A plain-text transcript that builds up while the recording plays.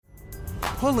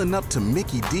Pulling up to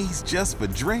Mickey D's just for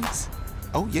drinks?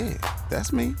 Oh yeah,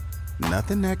 that's me.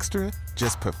 Nothing extra,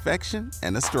 just perfection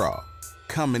and a straw.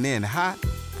 Coming in hot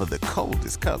for the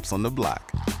coldest cups on the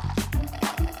block.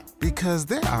 Because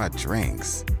there are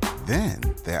drinks. Then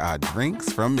there are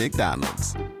drinks from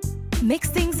McDonald's.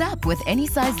 Mix things up with any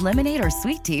size lemonade or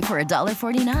sweet tea for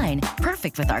 $1.49.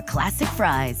 Perfect with our classic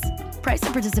fries. Price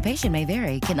and participation may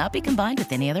vary. Cannot be combined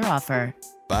with any other offer.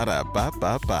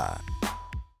 Ba-da-ba-ba-ba.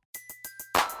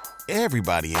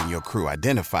 Everybody in your crew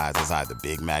identifies as either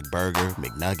Big Mac Burger,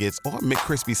 McNuggets, or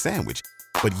McCrispy Sandwich.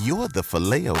 But you're the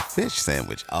Filet-O-Fish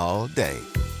Sandwich all day.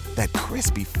 That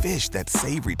crispy fish, that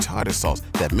savory tartar sauce,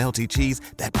 that melty cheese,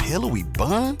 that pillowy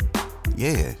bun.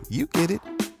 Yeah, you get it.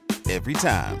 Every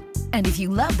time. And if you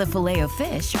love the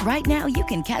Filet-O-Fish, right now you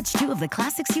can catch two of the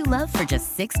classics you love for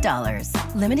just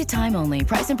 $6. Limited time only.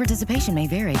 Price and participation may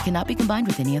vary. Cannot be combined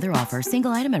with any other offer.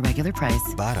 Single item at regular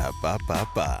price.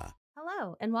 Ba-da-ba-ba-ba.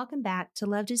 Hello, and welcome back to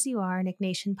Loved As You Are, an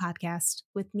Ignatian podcast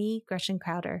with me, Gretchen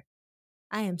Crowder.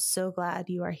 I am so glad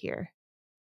you are here.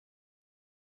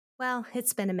 Well,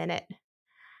 it's been a minute.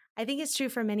 I think it's true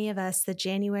for many of us that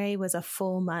January was a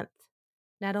full month,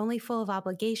 not only full of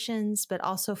obligations, but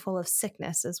also full of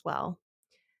sickness as well.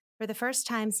 For the first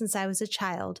time since I was a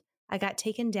child, I got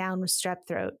taken down with strep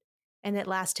throat, and it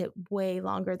lasted way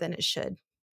longer than it should.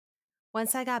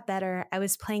 Once I got better, I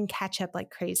was playing catch up like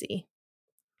crazy.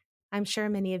 I'm sure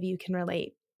many of you can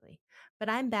relate, but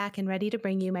I'm back and ready to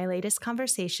bring you my latest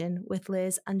conversation with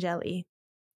Liz Angeli.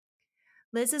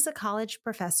 Liz is a college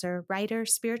professor, writer,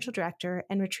 spiritual director,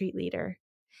 and retreat leader.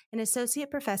 An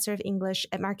associate professor of English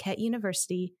at Marquette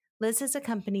University, Liz has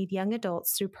accompanied young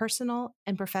adults through personal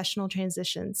and professional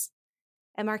transitions.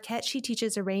 At Marquette, she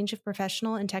teaches a range of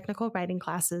professional and technical writing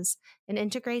classes and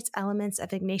integrates elements of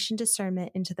Ignatian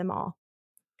discernment into them all.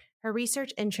 Her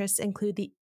research interests include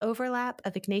the overlap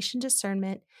of Ignatian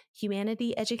discernment,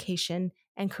 humanity education,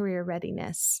 and career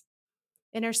readiness.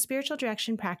 In her spiritual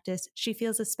direction practice, she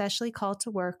feels especially called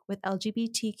to work with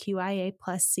LGBTQIA+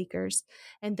 seekers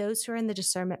and those who are in the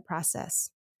discernment process.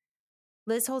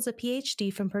 Liz holds a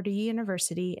PhD from Purdue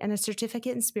University and a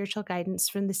certificate in spiritual guidance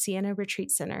from the Siena Retreat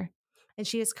Center, and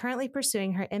she is currently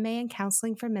pursuing her MA in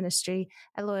Counseling for Ministry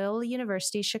at Loyola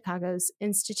University Chicago's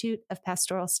Institute of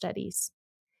Pastoral Studies.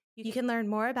 You can learn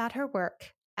more about her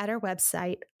work at her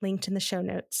website, linked in the show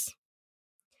notes.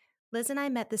 Liz and I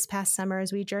met this past summer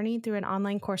as we journeyed through an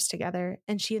online course together,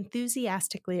 and she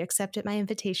enthusiastically accepted my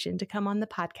invitation to come on the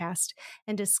podcast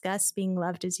and discuss being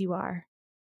loved as you are.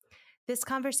 This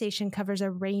conversation covers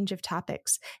a range of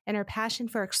topics, and her passion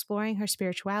for exploring her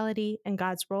spirituality and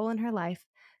God's role in her life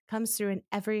comes through in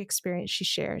every experience she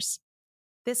shares.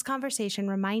 This conversation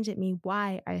reminded me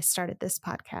why I started this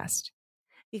podcast,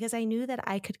 because I knew that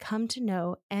I could come to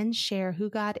know and share who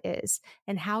God is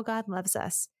and how God loves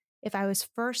us if I was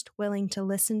first willing to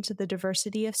listen to the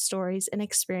diversity of stories and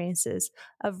experiences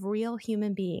of real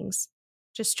human beings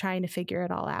just trying to figure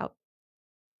it all out.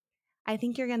 I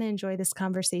think you're going to enjoy this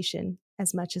conversation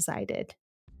as much as I did.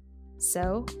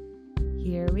 So,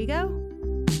 here we go.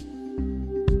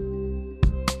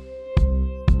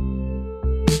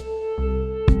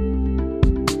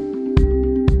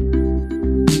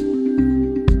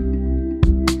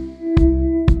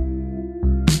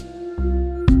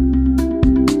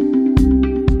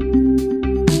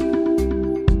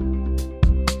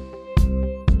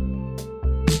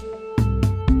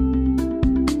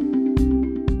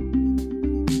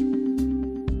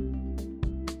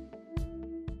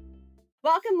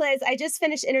 Welcome, Liz. I just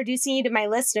finished introducing you to my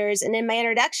listeners, and in my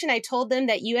introduction, I told them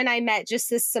that you and I met just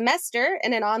this semester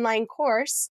in an online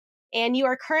course, and you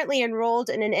are currently enrolled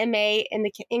in an MA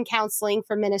in Counseling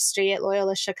for Ministry at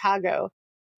Loyola Chicago.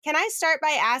 Can I start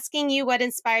by asking you what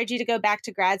inspired you to go back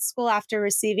to grad school after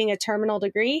receiving a terminal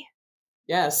degree?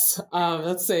 Yes,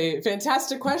 that's a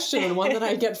fantastic question and one that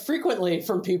I get frequently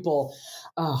from people.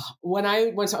 When I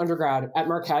went to undergrad at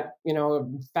Marquette, a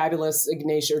fabulous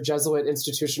Ignatian or Jesuit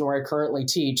institution where I currently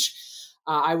teach,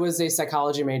 I was a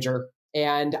psychology major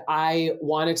and I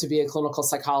wanted to be a clinical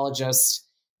psychologist,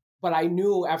 but I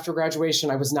knew after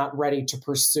graduation I was not ready to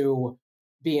pursue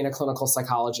being a clinical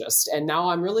psychologist. And now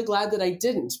I'm really glad that I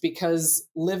didn't, because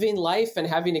living life and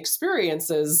having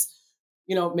experiences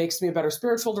makes me a better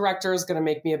spiritual director, is going to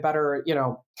make me a better,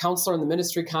 counselor in the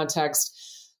ministry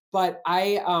context. But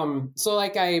I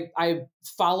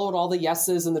followed all the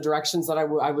yeses and the directions that I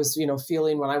was,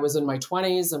 feeling when I was in my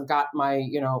 20s, and got my,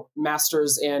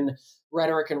 master's in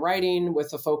rhetoric and writing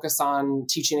with a focus on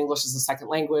teaching English as a second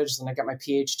language. Then I got my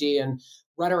PhD in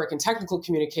rhetoric and technical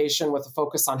communication with a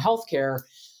focus on healthcare.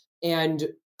 And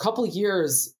a couple of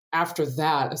years after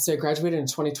that, so I graduated in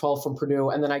 2012 from Purdue,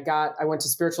 and then I went to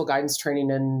spiritual guidance training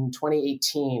in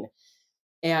 2018,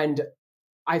 and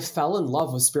I fell in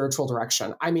love with spiritual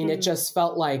direction. I mean, it just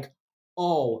felt like,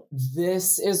 oh,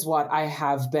 this is what I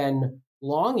have been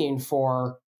longing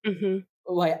for.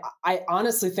 Like, I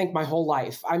honestly think my whole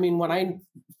life. I mean, when I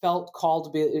felt called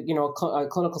to be, you know, a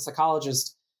clinical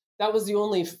psychologist, that was the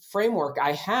only framework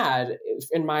I had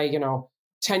in my, you know,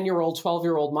 10-year-old,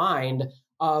 12-year-old mind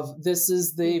of this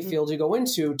is the field you go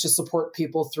into to support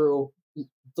people through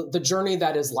the journey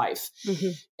that is life.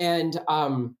 And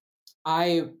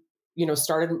I, you know,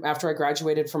 started after I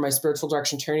graduated from my spiritual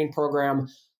direction training program,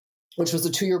 which was a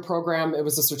 2-year program. It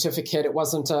was a certificate. It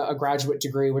wasn't a graduate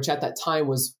degree, which at that time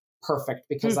was perfect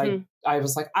because I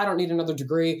was like, I don't need another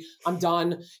degree. I'm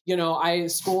done. You know,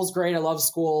 school's great. I love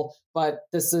school, but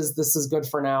this is good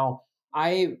for now.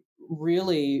 I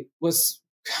really was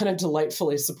kind of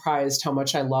delightfully surprised how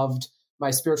much I loved my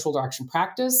spiritual direction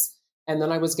practice. And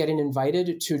then I was getting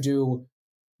invited to do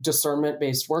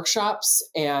discernment-based workshops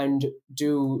and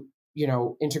do, you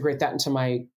know, integrate that into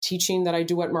my teaching that I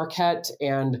do at Marquette,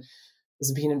 and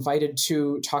was being invited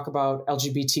to talk about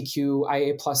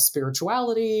LGBTQIA plus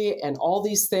spirituality and all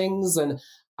these things. And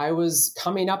I was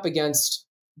coming up against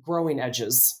growing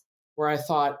edges where I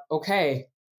thought, okay,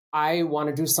 I want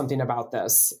to do something about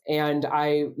this. And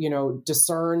I, you know,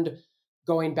 discerned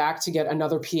going back to get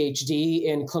another PhD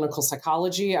in clinical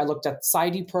psychology. I looked at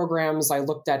PsyD programs. I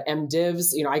looked at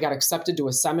MDivs. You know, I got accepted to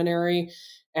a seminary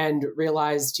and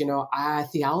realized, you know,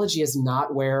 theology is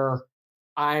not where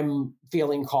I'm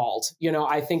feeling called. You know,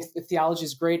 I think theology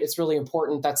is great. It's really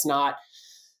important. That's not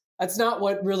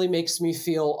what really makes me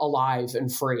feel alive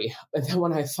and free. And then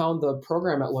when I found the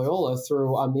program at Loyola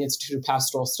through the Institute of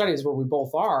Pastoral Studies, where we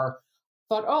both are,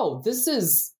 thought, oh, this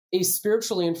is a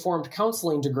spiritually informed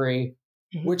counseling degree,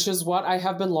 which is what I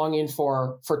have been longing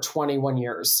for 21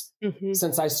 years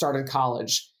since I started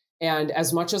college. And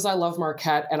as much as I love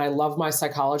Marquette and I love my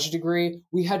psychology degree,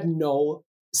 we had no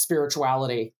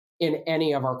spirituality in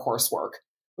any of our coursework,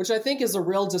 which I think is a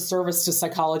real disservice to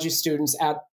psychology students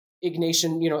at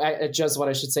Ignatian, you know, at Jesuit,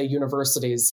 I should say,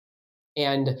 universities.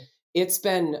 And it's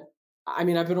been, I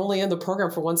mean, I've been only in the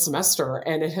program for one semester,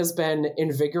 and it has been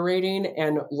invigorating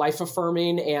and life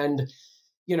affirming. And,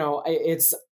 you know,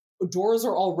 doors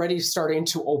are already starting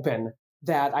to open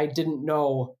that I didn't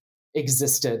know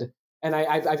existed. And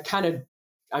I've kind of,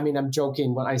 I mean, I'm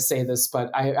joking when I say this,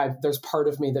 but there's part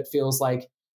of me that feels like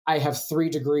I have 3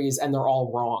 degrees and they're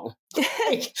all wrong.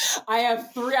 Like, I have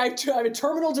a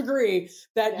terminal degree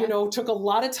that, you know, took a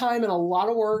lot of time and a lot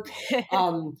of work.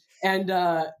 And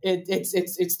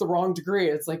it's the wrong degree.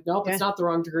 It's like, nope, it's not the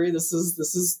wrong degree. This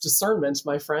is discernment,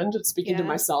 my friend. It's speaking to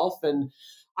myself. And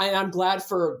I'm glad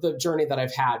for the journey that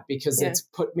I've had, because it's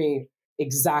put me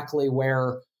exactly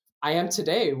where I am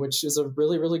today, which is a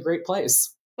really, really great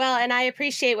place. Well, and I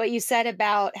appreciate what you said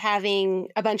about having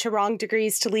a bunch of wrong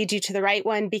degrees to lead you to the right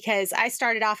one, because I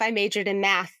started off, I majored in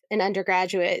math in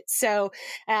undergraduate. So,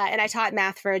 and I taught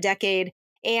math for a decade.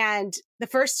 And the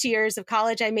first 2 years of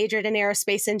college, I majored in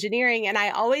aerospace engineering. And I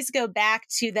always go back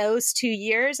to those 2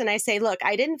 years and I say, look,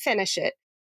 I didn't finish it,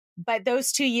 but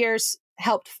those 2 years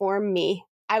helped form me.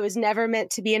 I was never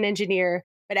meant to be an engineer,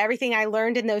 but everything I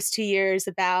learned in those 2 years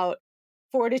about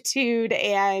fortitude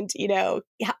and, you know,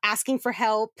 asking for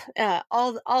help,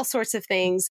 all sorts of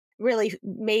things really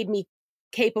made me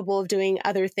capable of doing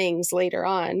other things later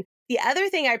on. The other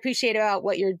thing I appreciate about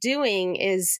what you're doing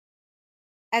is,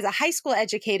 as a high school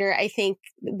educator, I think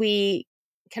we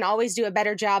can always do a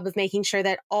better job of making sure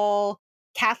that all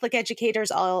Catholic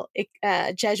educators, all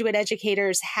Jesuit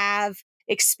educators have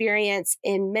experience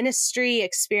in ministry,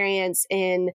 experience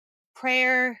in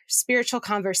prayer, spiritual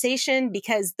conversation,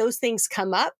 because those things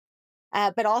come up.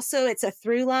 But also it's a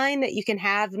through line that you can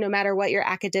have no matter what your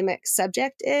academic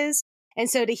subject is. And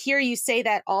so to hear you say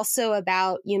that also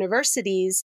about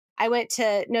universities, I went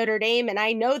to Notre Dame, and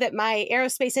I know that my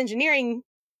aerospace engineering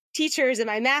teachers and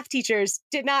my math teachers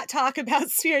did not talk about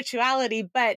spirituality,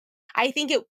 but I think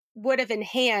it would have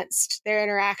enhanced their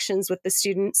interactions with the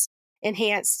students,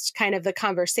 enhanced kind of the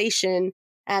conversation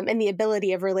and the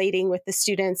ability of relating with the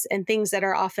students, and things that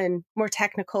are often more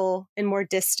technical and more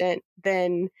distant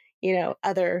than, you know,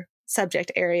 other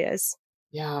subject areas.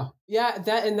 Yeah,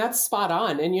 that's spot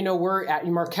on. And, you know,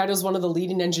 Marquette is one of the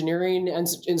leading engineering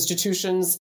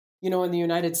institutions, you know, in the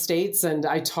United States. And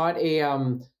I taught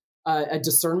a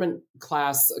discernment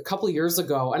class a couple of years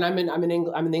ago, and I'm in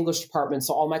the English department,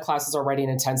 so all my classes are writing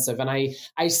intensive, and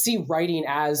I see writing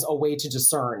as a way to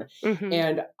discern.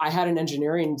 And I had an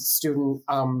engineering student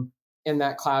in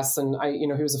that class, and he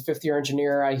was a 5th year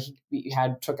engineer. He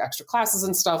took extra classes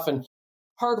and stuff, and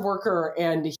hard worker.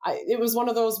 And it was one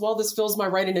of those, well, this fills my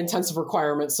writing intensive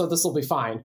requirements, so this will be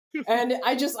fine. And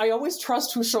I always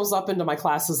trust who shows up into my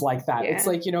classes like that. Yeah. It's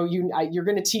like, you're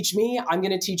going to teach me, I'm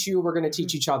going to teach you, we're going to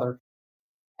teach each other.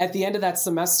 At the end of that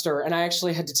semester, and I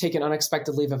actually had to take an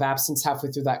unexpected leave of absence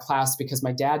halfway through that class because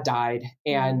my dad died.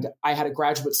 And I had a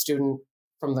graduate student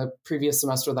from the previous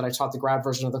semester that I taught the grad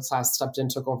version of the class, stepped in,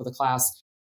 took over the class.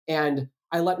 And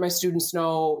I let my students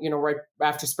know, right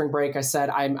after spring break, I said,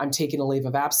 I'm taking a leave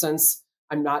of absence.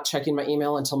 I'm not checking my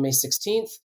email until May 16th.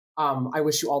 I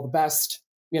wish you all the best,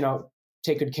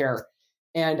 take good care.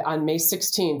 And on May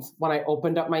 16th, when I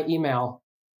opened up my email,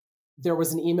 there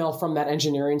was an email from that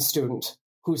engineering student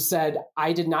who said,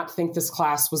 I did not think this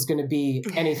class was going to be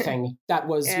anything that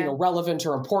was, relevant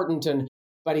or important.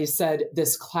 But he said,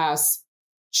 this class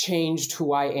changed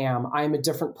who I am. I'm a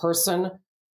different person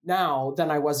now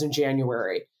than I was in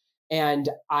January. And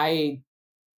I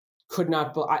could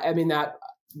not, that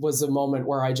was a moment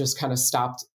where I just kind of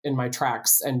stopped in my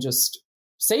tracks and just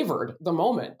savored the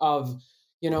moment of,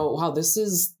 wow, this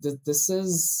is, the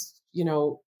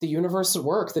universe at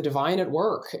work, the divine at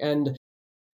work. And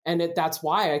that's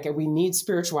why we need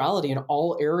spirituality in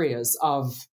all areas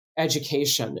of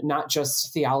education, not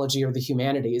just theology or the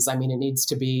humanities. It needs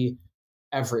to be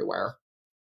everywhere.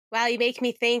 Wow, you make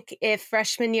me think if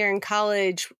freshman year in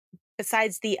college,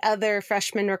 besides the other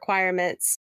freshman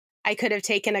requirements, I could have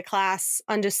taken a class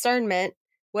on discernment,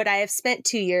 would I have spent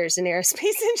 2 years in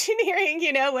aerospace engineering?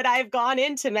 Would I have gone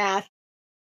into math?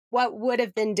 What would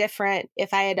have been different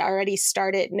if I had already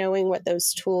started knowing what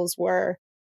those tools were?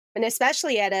 And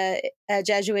especially at a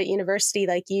Jesuit university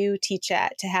like you teach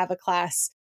at, to have a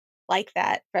class like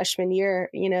that freshman year,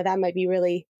 that might be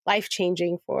really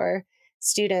life-changing for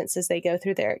students as they go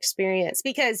through their experience.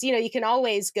 Because, you can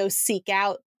always go seek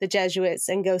out the Jesuits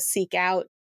and go seek out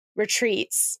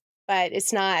retreats, but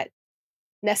it's not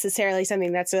necessarily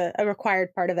something that's a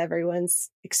required part of everyone's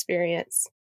experience.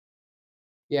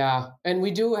 Yeah. And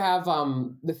we do have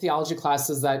the theology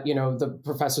classes that, the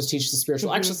professors teach the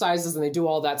spiritual exercises and they do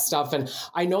all that stuff. And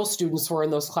I know students who are in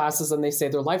those classes and they say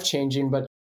they're life-changing, but,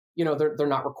 they're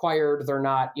not required. They're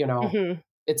not,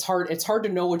 it's hard to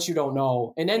know what you don't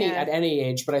know at any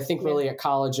age. But I think really at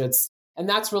college, and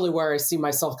that's really where I see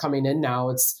myself coming in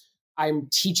now. I'm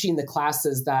teaching the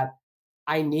classes that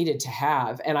I needed to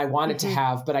have and I wanted to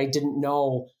have, but I didn't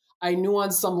know. I knew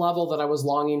on some level that I was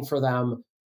longing for them,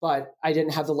 but I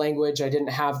didn't have the language. I didn't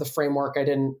have the framework. I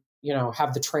didn't,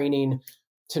 have the training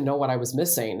to know what I was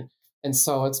missing. And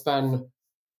so it's been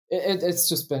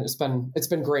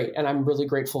great. And I'm really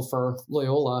grateful for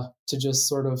Loyola to just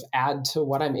sort of add to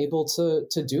what I'm able to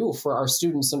do for our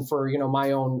students and for,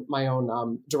 my own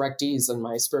directees and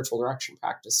my spiritual direction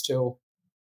practice too.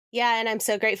 Yeah. And I'm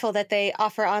so grateful that they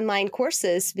offer online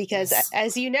courses because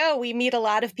as you know, we meet a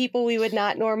lot of people we would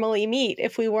not normally meet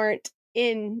if we weren't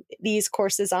in these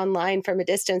courses online from a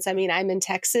distance. I'm in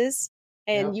Texas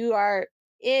and you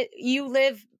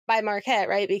live by Marquette,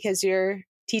 right? Because you're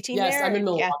teaching there? Yes, I'm in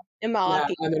Milwaukee. Yeah, in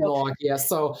Milwaukee. Yeah, I'm in Milwaukee. Yes.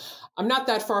 So I'm not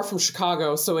that far from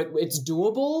Chicago. So it's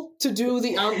doable to do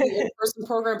the in-person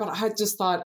program, but I just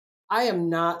thought I am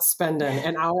not spending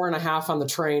an hour and a half on the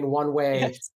train one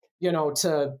way,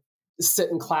 to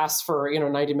sit in class for,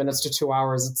 90 minutes to 2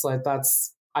 hours. It's like, I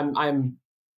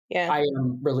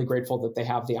am really grateful that they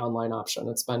have the online option.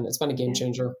 It's been a game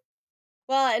changer.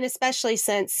 Well, and especially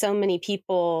since so many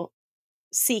people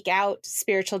seek out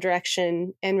spiritual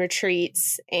direction and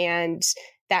retreats and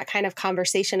that kind of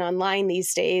conversation online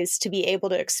these days, to be able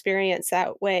to experience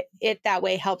that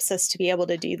way helps us to be able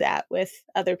to do that with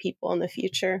other people in the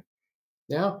future.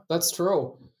 Yeah, that's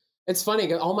true. It's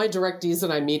funny. All my directees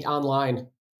that I meet online,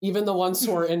 even the ones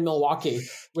who are in Milwaukee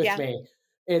with me,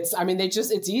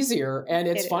 it's easier. And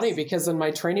it's funny because in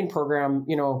my training program,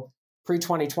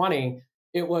 pre-2020,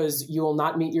 it was, you will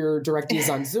not meet your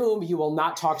directees on Zoom. You will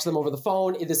not talk to them over the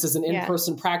phone. This is an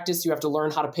in-person practice. You have to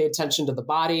learn how to pay attention to the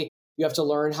body. You have to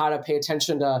learn how to pay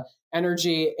attention to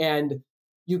energy, and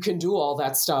you can do all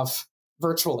that stuff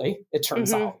virtually, it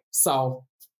turns out. So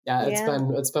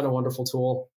it's been a wonderful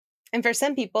tool. And for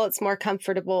some people, it's more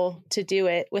comfortable to do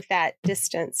it with that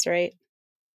distance, right?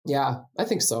 Yeah, I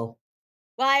think so.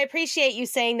 Well, I appreciate you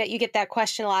saying that you get that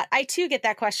question a lot. I too get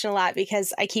that question a lot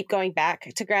because I keep going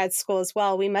back to grad school as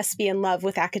well. We must be in love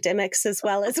with academics as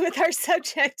well as with our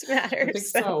subject matter. I think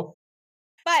so.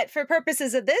 But for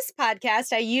purposes of this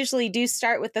podcast, I usually do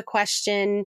start with the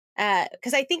question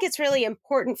because I think it's really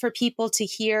important for people to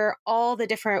hear all the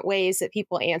different ways that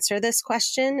people answer this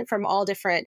question from all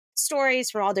different stories,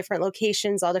 from all different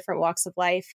locations, all different walks of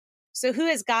life. So who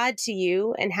is God to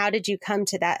you and how did you come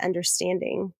to that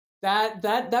understanding?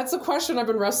 That's a question I've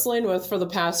been wrestling with for the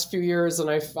past few years, and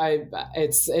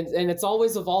it's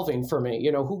always evolving for me.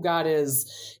 Who God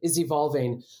is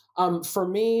evolving. For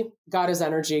me, God is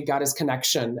energy, God is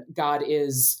connection, God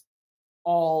is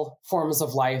all forms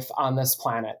of life on this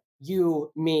planet.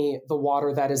 You, me, the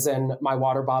water that is in my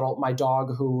water bottle, my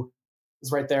dog who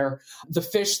is right there, the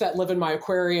fish that live in my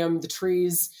aquarium, the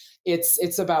trees.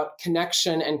 It's about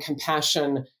connection and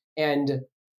compassion and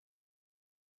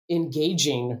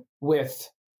engaging with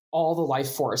all the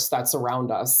life force that's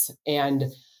around us. And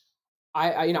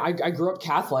I grew up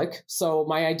Catholic, so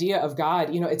my idea of God,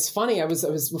 it's funny. I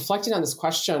was reflecting on this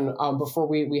question before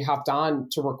we hopped on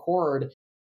to record,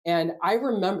 and I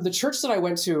remember the church that I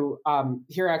went to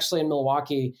here, actually in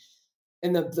Milwaukee.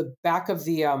 In the back of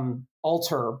the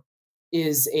altar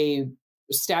is a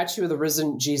statue of the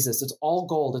risen Jesus. It's all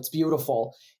gold. It's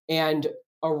beautiful, and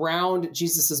around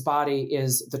Jesus's body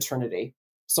is the Trinity.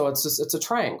 So it's a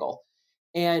triangle.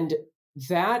 And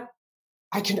that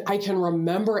I can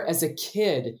remember as a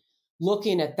kid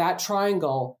looking at that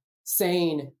triangle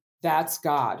saying, that's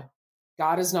God.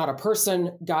 God is not a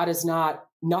person. God is not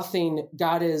nothing.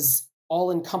 God is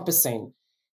all encompassing.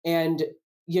 And,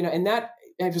 and that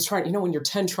I was trying, when you're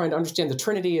 10 trying to understand the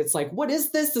Trinity, it's like, what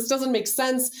is this? This doesn't make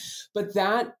sense. But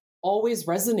that always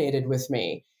resonated with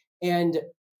me. And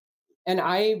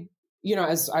I,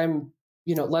 as I'm,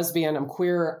 lesbian, I'm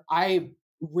queer, I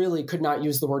really could not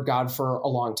use the word God for a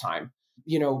long time.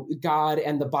 God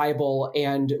and the Bible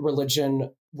and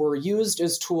religion were used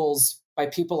as tools by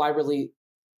people I really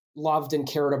loved and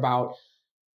cared about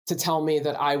to tell me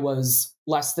that I was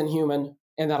less than human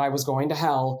and that I was going to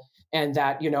hell, and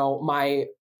that,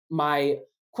 my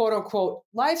quote unquote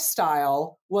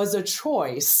lifestyle was a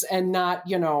choice and not,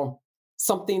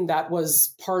 something that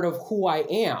was part of who I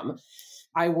am.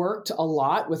 I worked a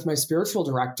lot with my spiritual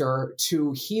director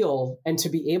to heal and to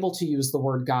be able to use the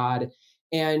word God.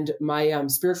 And my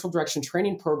spiritual direction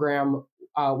training program,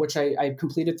 which I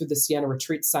completed through the Sienna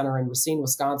Retreat Center in Racine,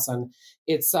 Wisconsin,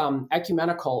 it's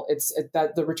ecumenical.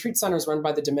 That the retreat center is run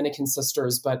by the Dominican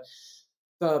sisters, but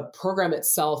the program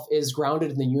itself is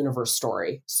grounded in the universe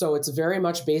story. So it's very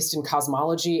much based in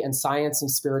cosmology and science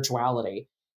and spirituality.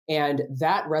 And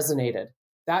that resonated,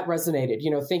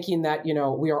 thinking that,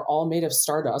 we are all made of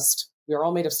stardust. We are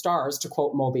all made of stars, to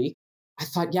quote Moby. I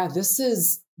thought, yeah, this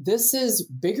is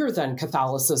bigger than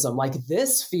Catholicism. Like,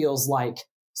 this feels like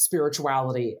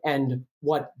spirituality and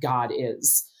what God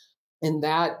is. And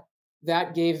that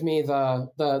gave me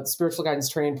the spiritual guidance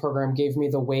training program gave me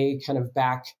the way kind of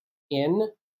back in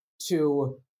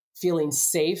to feeling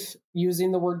safe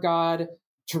using the word God,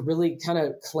 to really kind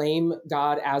of claim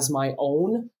God as my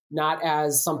own, not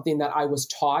as something that I was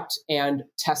taught and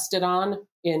tested on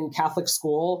in Catholic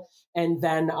school. And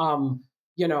then,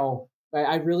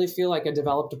 I really feel like I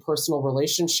developed a personal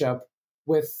relationship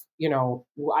with,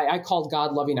 I called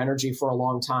God loving energy for a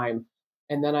long time.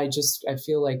 And then I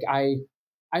feel like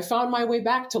I found my way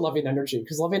back to loving energy,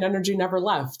 because loving energy never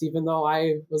left, even though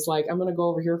I was like, I'm going to go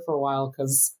over here for a while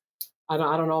because I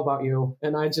don't know about you.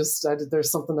 And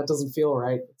there's something that doesn't feel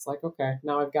right. It's like, okay,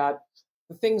 now I've got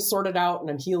the things sorted out and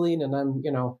I'm healing and I'm,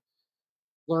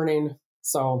 learning.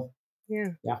 So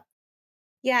yeah. Yeah.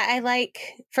 Yeah. I like,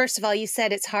 first of all, you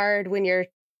said it's hard when you're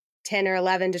 10 or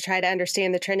 11 to try to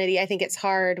understand the Trinity. I think it's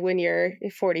hard when you're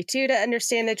 42 to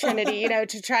understand the Trinity,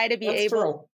 to try to be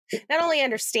able not only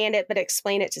understand it, but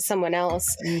explain it to someone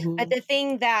else. Mm-hmm. But the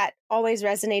thing that always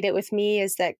resonated with me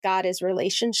is that God is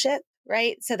relationship,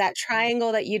 right? So that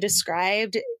triangle that you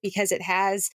described, because it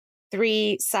has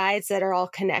 3 sides that are all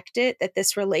connected, that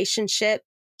this relationship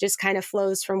just kind of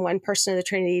flows from one person of the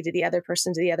Trinity to the other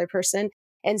person to the other person.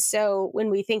 And so when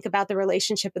we think about the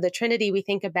relationship of the Trinity, we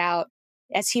think about,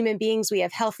 as human beings, we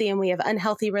have healthy and we have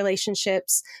unhealthy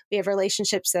relationships. We have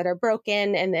relationships that are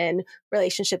broken and then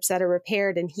relationships that are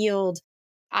repaired and healed.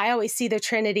 I always see the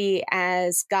Trinity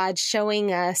as God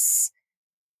showing us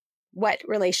what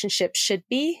relationships should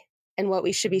be and what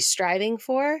we should be striving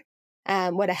for,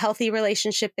 what a healthy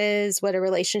relationship is, what a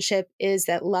relationship is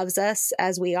that loves us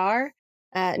as we are,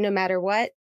 no matter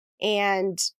what.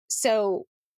 And so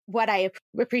what I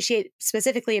appreciate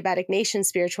specifically about Ignatian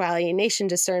spirituality, Ignatian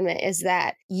discernment, is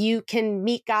that you can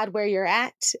meet God where you're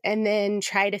at and then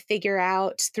try to figure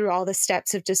out through all the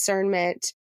steps of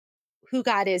discernment who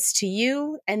God is to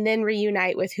you, and then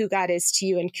reunite with who God is to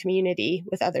you in community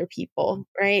with other people,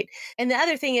 right? And the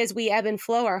other thing is we ebb and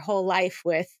flow our whole life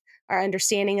with our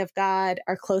understanding of God,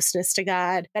 our closeness to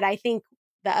God. But I think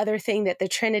the other thing that the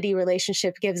Trinity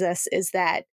relationship gives us is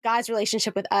that God's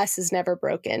relationship with us is never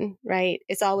broken, right?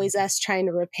 It's always us trying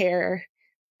to repair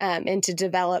and to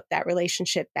develop that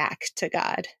relationship back to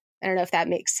God. I don't know if that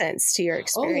makes sense to your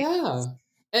experience. Oh,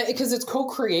 yeah. Because it's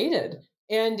co-created.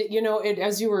 And,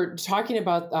 as you were talking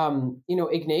about,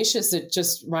 Ignatius, it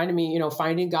just reminded me,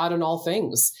 finding God in all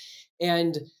things.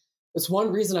 And it's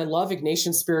one reason I love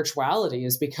Ignatian spirituality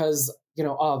is because,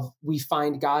 we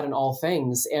find God in all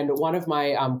things. And one of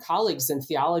my colleagues in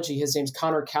theology, his name's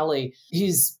Connor Kelly.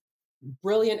 He's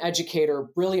brilliant educator,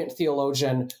 brilliant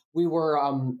theologian.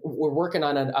 We're working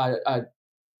on a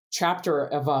chapter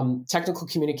of technical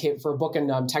communicate for a book in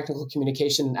technical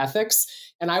communication and ethics.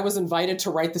 And I was invited to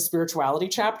write the spirituality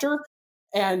chapter.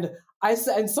 And I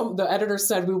said, and the editor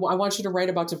said, I want you to write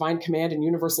about divine command and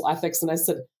universal ethics. And I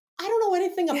said, I don't know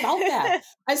anything about that.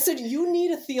 I said, you need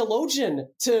a theologian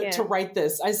to write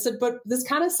this. I said, but this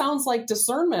kind of sounds like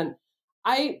discernment.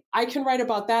 I can write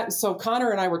about that. And so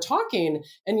Connor and I were talking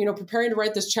and, preparing to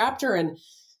write this chapter. And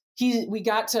we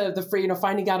got to the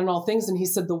finding God in all things. And he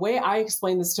said, the way I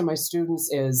explain this to my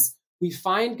students is we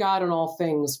find God in all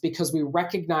things because we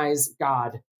recognize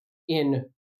God in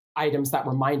items that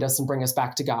remind us and bring us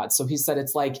back to God. So he said,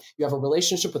 it's like you have a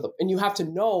relationship with him and you have to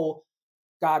know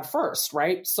God first,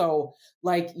 right? So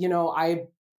I'm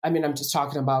just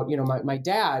talking about, my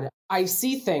dad. I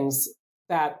see things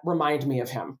that remind me of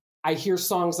him. I hear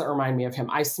songs that remind me of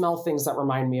him. I smell things that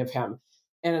remind me of him.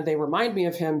 And they remind me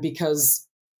of him because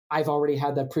I've already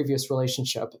had that previous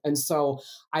relationship. And so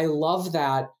I love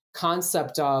that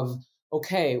concept of,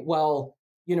 okay, well,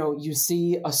 you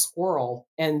see a squirrel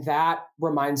and that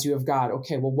reminds you of God.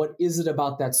 Okay, well, what is it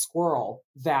about that squirrel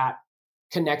that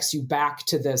connects you back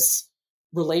to this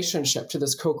relationship, to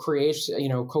this co-creation?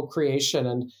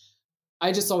 And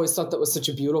I just always thought that was such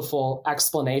a beautiful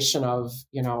explanation of,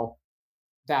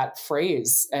 that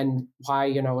phrase and why,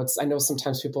 I know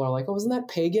sometimes people are like, oh, isn't that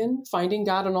pagan, finding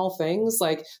God in all things?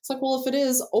 Like, it's like, well, if it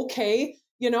is, okay,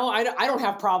 I don't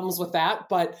have problems with that,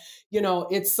 but,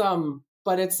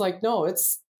 but it's like, no,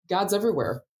 it's God's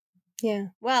everywhere. Yeah.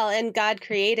 Well, and God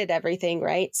created everything,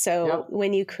 right? So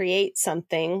when you create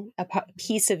something, a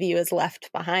piece of you is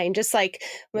left behind. Just like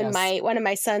when one of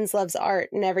my sons loves art,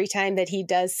 and every time that he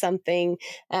does something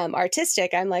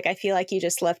artistic, I'm like, I feel like you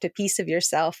just left a piece of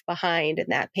yourself behind in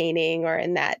that painting or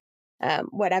in that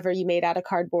whatever you made out of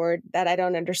cardboard that I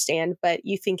don't understand, but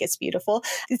you think it's beautiful.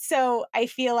 So I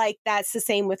feel like that's the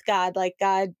same with God. Like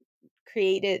God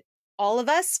created all of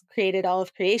us, created all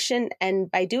of creation.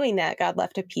 And by doing that, God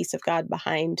left a piece of God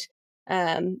behind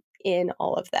in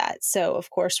all of that. So of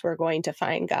course, we're going to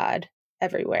find God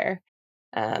everywhere.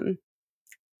 And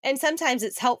sometimes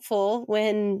it's helpful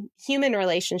when human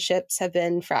relationships have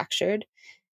been fractured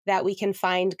that we can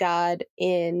find God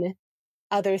in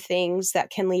other things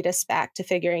that can lead us back to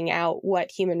figuring out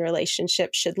what human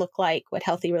relationships should look like, what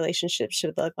healthy relationships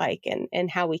should look like,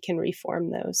 and how we can reform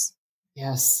those.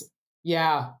 Yes.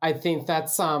 Yeah, I think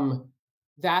that's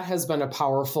that has been a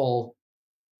powerful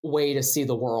way to see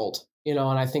the world, and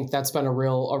I think that's been a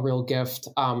real gift.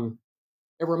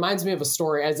 It reminds me of a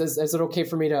story. Is it okay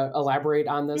for me to elaborate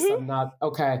on this? Mm-hmm. I'm not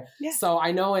okay. Yeah. So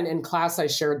I know in class I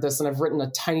shared this, and I've written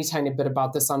a tiny bit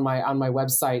about this on my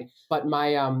website. But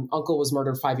my uncle was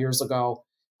murdered 5 years ago.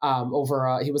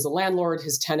 He was a landlord.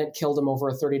 His tenant killed him over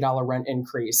a $30 rent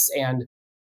increase, and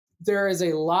there is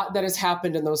a lot that has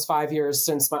happened in those 5 years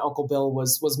since my Uncle Bill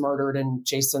was murdered, and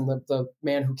Jason, the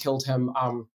man who killed him,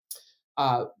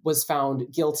 was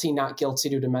found guilty, not guilty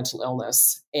due to mental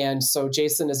illness. And so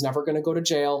Jason is never going to go to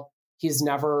jail. He's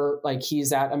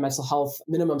at a mental health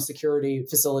minimum security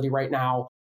facility right now,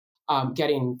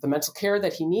 getting the mental care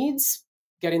that he needs,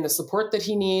 getting the support that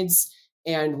he needs.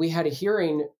 And we had a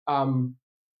hearing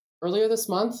earlier this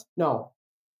month. No,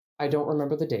 I don't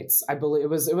remember the dates. I believe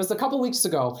it was a couple weeks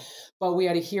ago, but we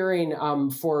had a hearing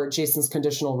for Jason's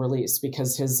conditional release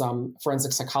because his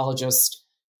forensic psychologist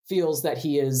feels that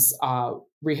he is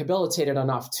rehabilitated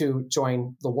enough to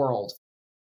join the world.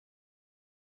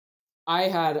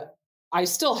 I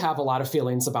still have a lot of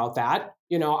feelings about that.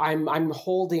 I'm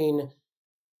holding,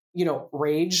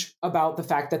 rage about the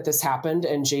fact that this happened,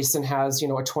 and Jason has, a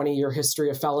 20-year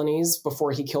history of felonies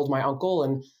before he killed my uncle,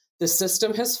 and the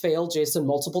system has failed Jason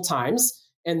multiple times,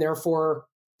 and therefore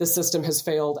the system has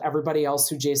failed everybody else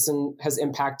who Jason has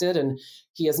impacted, and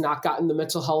he has not gotten the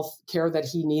mental health care that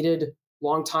he needed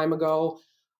long time ago.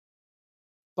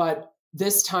 But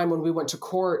this time when we went to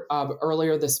court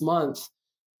earlier this month,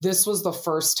 this was the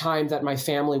first time that my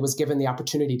family was given the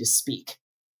opportunity to speak.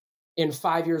 In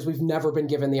 5 years, we've never been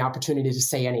given the opportunity to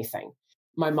say anything.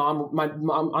 My mom,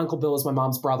 Uncle Bill is my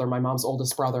mom's brother, my mom's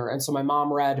oldest brother. And so my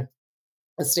mom read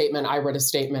a statement, I read a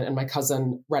statement, and my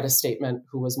cousin read a statement,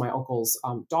 who was my uncle's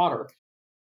daughter.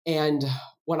 And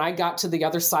when I got to the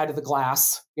other side of the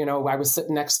glass, I was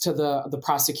sitting next to the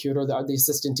prosecutor, the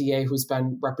assistant DA who's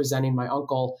been representing my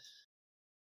uncle.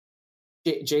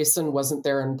 Jason wasn't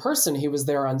there in person. He was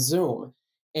there on Zoom.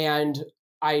 And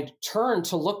I turned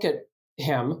to look at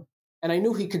him, and I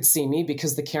knew he could see me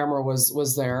because the camera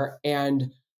was there.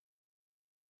 And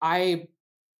I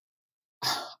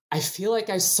feel like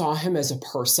I saw him as a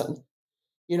person.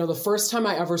 The first time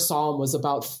I ever saw him was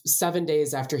about 7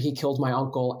 days after he killed my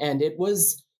uncle. And it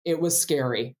was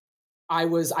scary.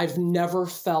 I've never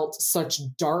felt such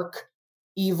dark,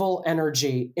 evil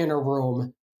energy in a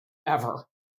room ever.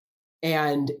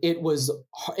 And it was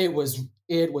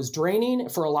draining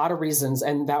for a lot of reasons.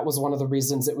 And that was one of the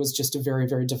reasons. It was just a very,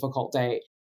 very difficult day.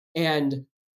 And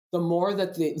the more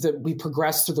that we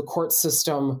progressed through the court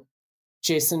system,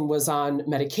 Jason was on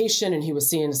medication and he was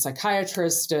seeing a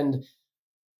psychiatrist, and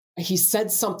he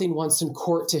said something once in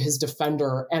court to his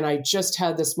defender. And I just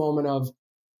had this moment of,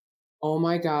 oh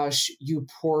my gosh, you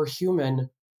poor human,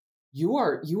 you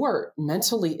are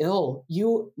mentally ill.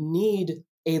 You need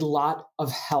a lot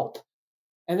of help.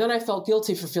 And then I felt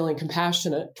guilty for feeling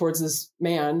compassionate towards this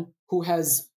man who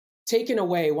has taken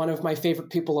away one of my favorite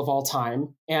people of all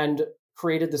time and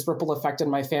created this ripple effect in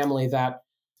my family that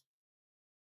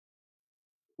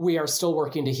we are still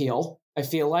working to heal, I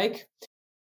feel like.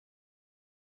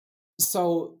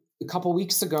 So a couple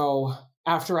weeks ago,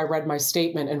 after I read my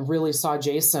statement and really saw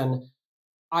Jason,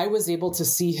 I was able to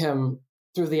see him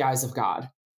through the eyes of God.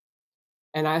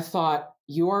 And I thought,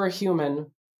 you are a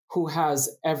human who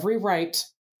has every right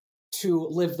to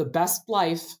live the best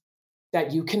life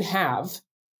that you can have.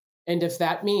 And if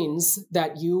that means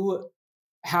that you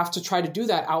have to try to do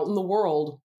that out in the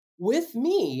world with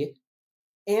me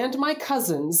and my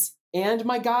cousins and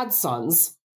my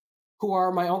godsons, who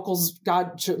are my uncle's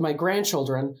my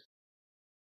grandchildren,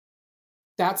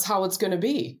 that's how it's going to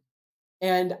be.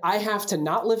 And I have to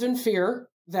not live in fear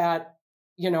that,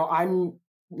 I'm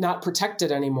not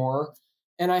protected anymore.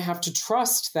 And I have to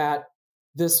trust that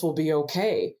this will be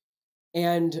okay.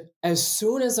 And as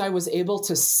soon as I was able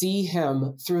to see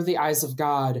him through the eyes of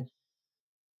God,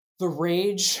 the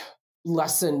rage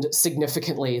lessened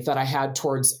significantly that I had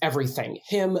towards everything,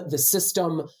 him, the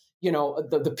system,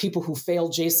 the people who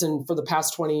failed Jason for the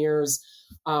past 20 years.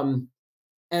 And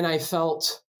I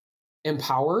felt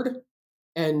empowered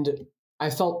and I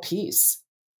felt peace.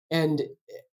 And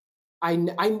I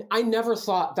never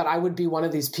thought that I would be one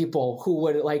of these people who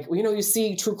would, like, you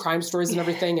see true crime stories and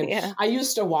everything. And yeah. I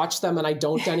used to watch them and I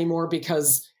don't anymore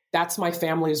because that's my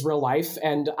family's real life.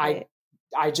 And right.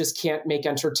 I just can't make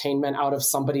entertainment out of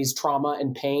somebody's trauma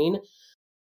and pain.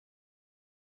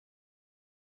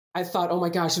 I thought, oh my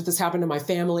gosh, if this happened to my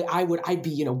family, I'd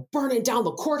be, burning down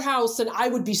the courthouse and I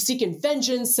would be seeking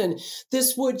vengeance. And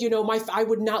this would, I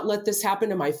would not let this happen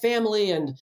to my family.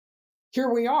 And here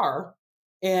we are.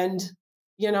 And,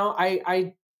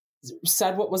 I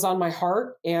said what was on my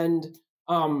heart. And,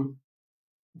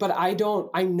 but I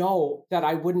know that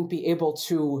I wouldn't be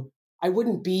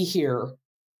here,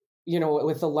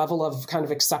 with the level of kind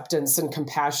of acceptance and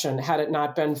compassion had it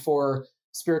not been for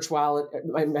spirituality,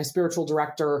 my spiritual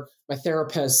director, my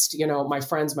therapist, my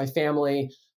friends, my family,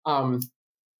 and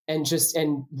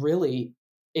really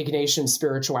Ignatian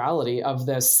spirituality of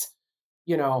this,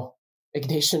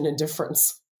 Ignatian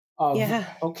indifference of,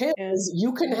 okay,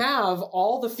 you can have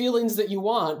all the feelings that you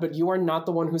want, but you are not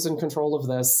the one who's in control of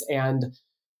this. And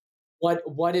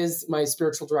what is my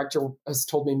spiritual director has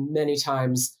told me many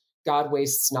times, God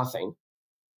wastes nothing.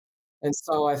 And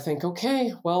so I think,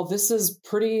 okay, well, this is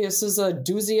a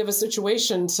doozy of a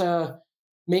situation to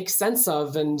make sense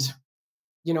of. And,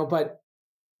 but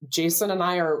Jason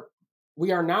and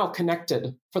we are now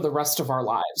connected for the rest of our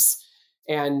lives.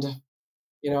 And,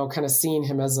 kind of seeing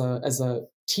him as a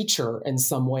teacher in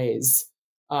some ways,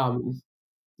 I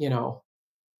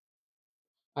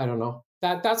don't know.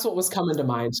 That's what was coming to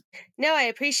mind. No, I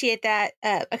appreciate that.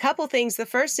 A couple things. The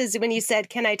first is when you said,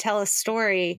 can I tell a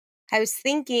story? I was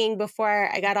thinking before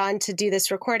I got on to do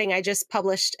this recording, I just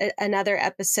published another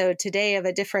episode today of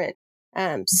a different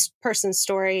person's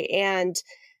story. And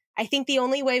I think the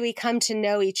only way we come to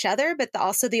know each other, but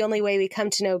also the only way we come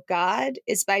to know God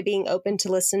is by being open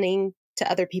to listening to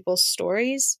other people's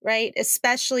stories, right?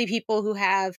 Especially people who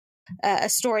have a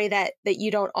story that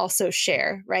you don't also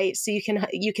share, right? So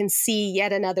you can see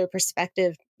yet another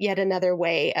perspective, yet another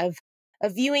way of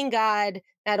viewing God,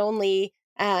 not only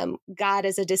God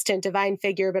as a distant divine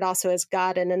figure, but also as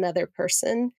God in another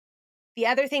person. The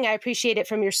other thing I appreciated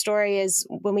from your story is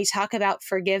when we talk about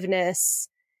forgiveness,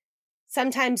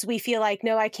 sometimes we feel like,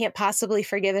 no, I can't possibly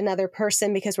forgive another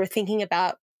person because we're thinking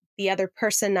about the other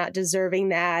person not deserving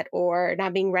that or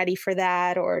not being ready for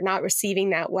that or not receiving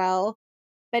that well.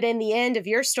 But in the end of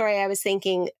your story, I was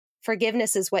thinking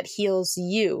forgiveness is what heals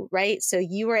you, right? So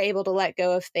you were able to let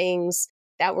go of things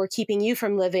that were keeping you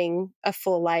from living a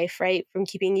full life, right? From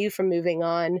keeping you from moving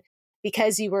on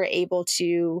because you were able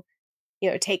to,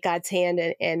 take God's hand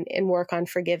and work on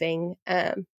forgiving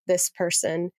this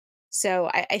person. So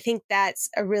I think that's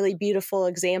a really beautiful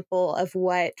example of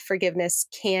what forgiveness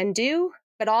can do,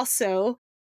 but also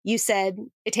you said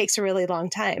it takes a really long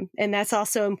time. And that's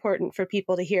also important for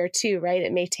people to hear too, right?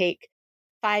 It may take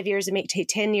 5 years, it may take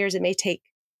 10 years, it may take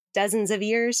dozens of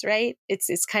years, right?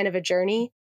 It's kind of a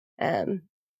journey. And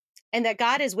that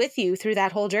God is with you through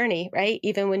that whole journey, right?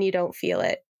 Even when you don't feel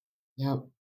it. Yeah.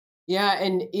 Yeah.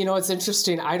 And it's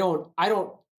interesting. I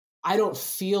don't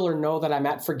feel or know that I'm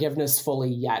at forgiveness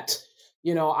fully yet.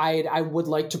 I would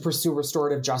like to pursue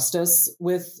restorative justice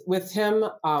with him.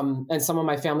 And some of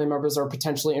my family members are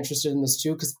potentially interested in this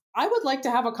too, because I would like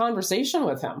to have a conversation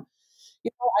with him.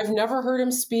 I've never heard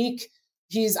him speak.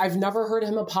 I've never heard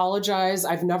him apologize.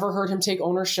 I've never heard him take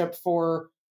ownership for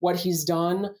what he's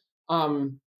done.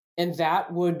 And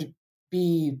that would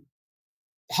be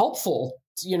helpful,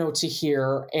 to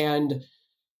hear.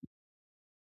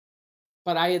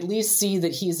 But I at least see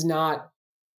that he's not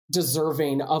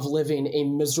deserving of living a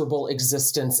miserable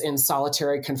existence in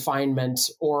solitary confinement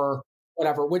or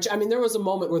whatever, which, there was a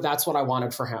moment where that's what I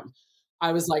wanted for him.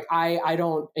 I was like, I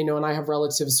don't, and I have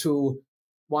relatives who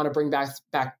want to bring back,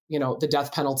 the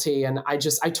death penalty. And I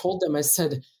told them, I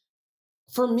said,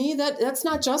 for me, that's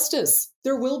not justice.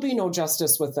 There will be no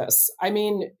justice with this.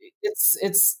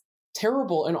 It's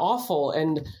terrible and awful.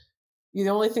 And the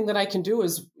only thing that I can do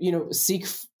is, seek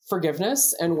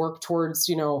forgiveness and work towards,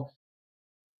 and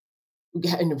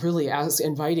really as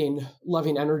inviting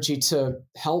loving energy to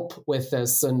help with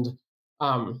this and,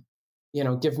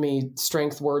 give me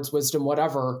strength, words, wisdom,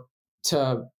 whatever,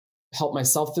 to help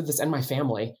myself through this and my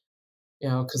family,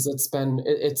 because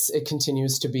it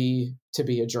continues to be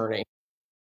a journey.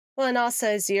 Well, and also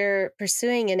as you're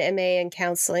pursuing an MA in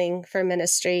counseling for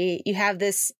ministry, you have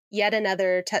this yet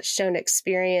another touchstone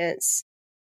experience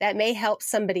that may help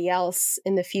somebody else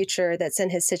in the future that's in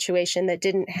his situation that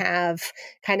didn't have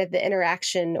kind of the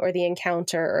interaction or the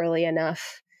encounter early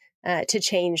enough to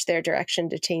change their direction,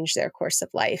 to change their course of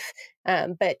life.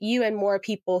 But you and more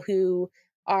people who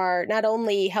are not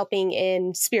only helping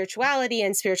in spirituality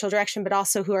and spiritual direction, but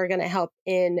also who are going to help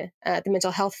in the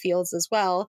mental health fields as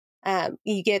well.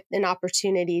 You get an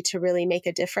opportunity to really make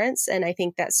a difference. And I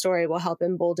think that story will help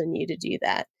embolden you to do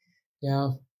that.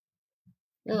 Yeah.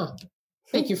 Yeah.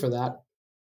 Thank you for that.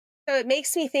 So it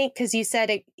makes me think, because you said,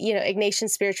 Ignatian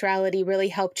spirituality really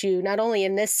helped you not only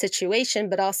in this situation,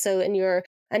 but also in your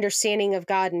understanding of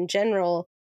God in general.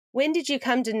 When did you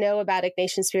come to know about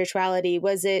Ignatian spirituality?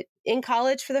 Was it in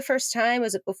college for the first time?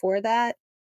 Was it before that?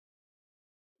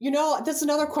 That's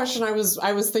another question I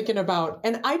was thinking about,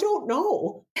 and I don't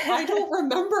know. I don't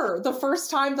remember the first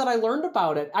time that I learned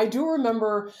about it. I do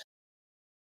remember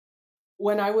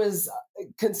when I was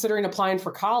considering applying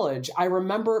for college, I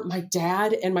remember my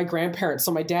dad and my grandparents,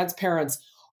 so my dad's parents,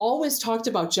 always talked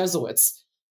about Jesuits.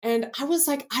 And I was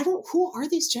like, who are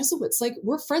these Jesuits? Like,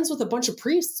 we're friends with a bunch of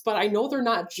priests, but I know they're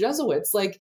not Jesuits.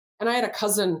 And I had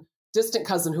a distant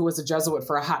cousin who was a Jesuit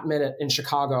for a hot minute in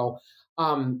Chicago.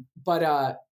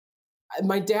 But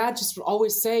my dad just would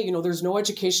always say, there's no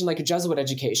education like a Jesuit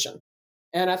education.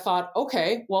 And I thought,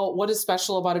 okay, well, what is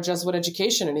special about a Jesuit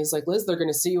education? And he's like, Liz, they're going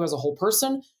to see you as a whole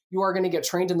person. You are going to get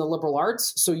trained in the liberal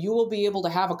arts. So you will be able to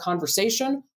have a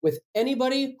conversation with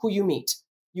anybody who you meet.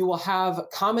 You will have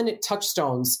common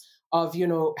touchstones of,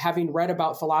 having read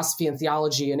about philosophy and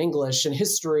theology and English and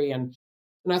history. And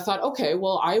I thought, okay,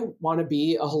 well, I want to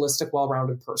be a holistic,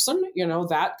 well-rounded person,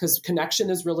 that because connection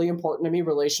is really important to me.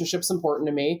 Relationships important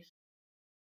to me.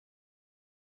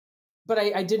 But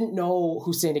I didn't know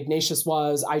who St. Ignatius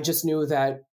was. I just knew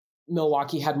that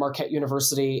Milwaukee had Marquette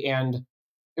University and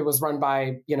it was run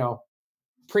by,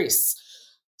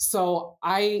 priests. So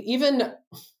even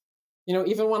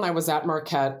when I was at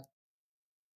Marquette,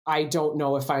 I don't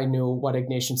know if I knew what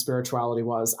Ignatian spirituality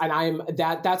was. And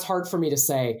that's hard for me to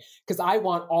say because I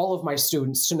want all of my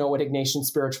students to know what Ignatian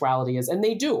spirituality is. And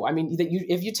they do.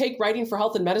 If you take Writing for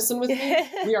Health and Medicine with me,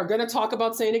 we are going to talk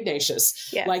about St. Ignatius.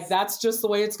 Yes. That's just the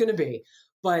way it's going to be.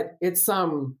 But it's,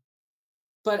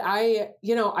 but I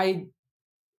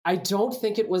don't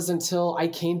think it was until I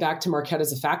came back to Marquette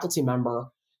as a faculty member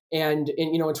and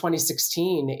in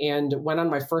 2016 and went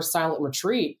on my first silent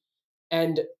retreat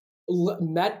and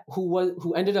met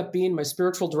who ended up being my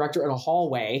spiritual director in a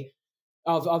hallway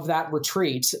of that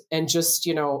retreat and just,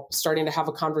 starting to have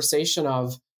a conversation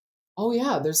of, oh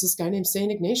yeah, there's this guy named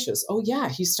St. Ignatius. Oh yeah,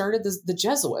 he started the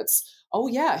Jesuits. Oh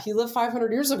yeah, he lived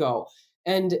 500 years ago.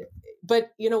 But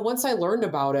once I learned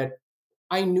about it,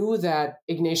 I knew that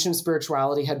Ignatian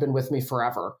spirituality had been with me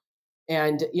forever.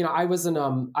 And, I was in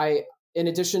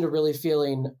addition to really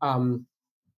feeling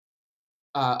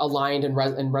aligned and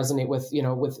resonate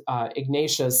with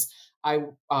Ignatius, I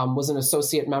was an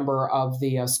associate member of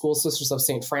the School Sisters of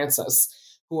St.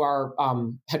 Francis, who are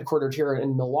headquartered here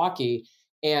in Milwaukee,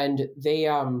 and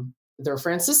they're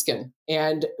Franciscan.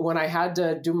 And when I had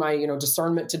to do my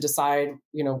discernment to decide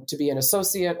to be an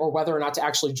associate or whether or not to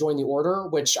actually join the order,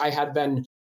 which I had been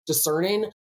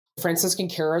discerning, Franciscan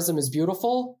charism is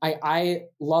beautiful. I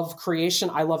love creation.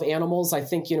 I love animals. I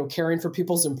think caring for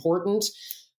people is important,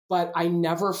 but I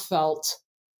never felt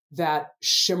that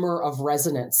shimmer of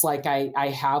resonance like I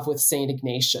have with St.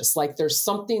 Ignatius. Like there's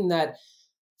something that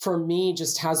for me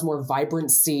just has more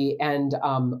vibrancy and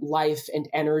life and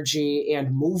energy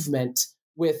and movement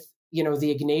with, the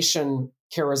Ignatian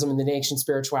charism and the Ignatian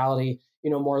spirituality,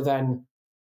 more than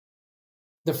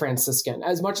the Franciscan.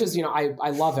 As much as, I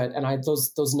love it. And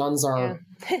those nuns are,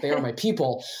 they are my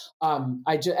people.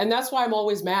 And that's why I'm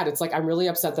always mad. It's like, I'm really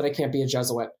upset that I can't be a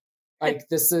Jesuit. Like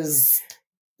this is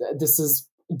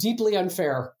deeply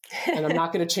unfair, and I'm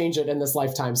not going to change it in this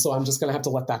lifetime. So I'm just going to have to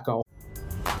let that go.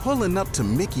 Pulling up to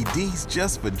Mickey D's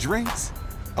just for drinks?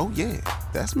 Oh yeah,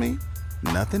 that's me.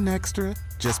 Nothing extra,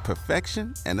 just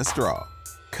perfection and a straw.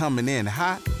 Coming in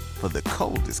hot for the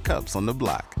coldest cups on the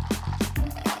block.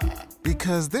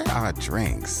 Because there are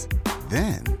drinks.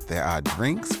 Then there are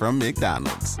drinks from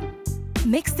McDonald's.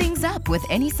 Mix things up with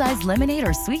any size lemonade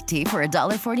or sweet tea for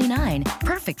 $1.49.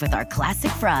 Perfect with our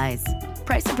classic fries.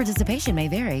 Price and participation may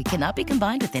vary. Cannot be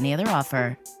combined with any other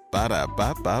offer.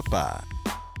 Ba-da-ba-ba-ba.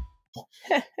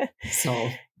 So,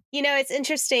 it's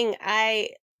interesting. I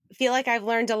feel like I've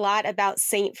learned a lot about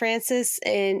Saint Francis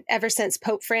and ever since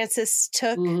Pope Francis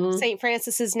took Saint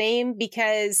Francis's name,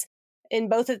 because in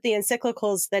both of the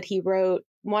encyclicals that he wrote,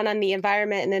 one on the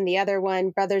environment and then the other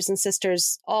one, Brothers and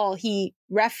Sisters All, he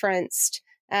referenced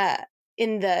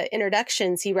in the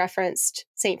introductions, he referenced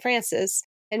Saint Francis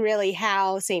and really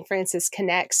how Saint Francis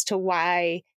connects to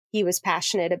why he was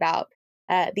passionate about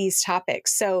these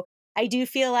topics. So I do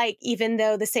feel like even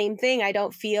though the same thing, I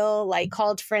don't feel like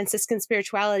called to Franciscan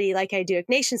spirituality like I do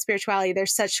Ignatian spirituality.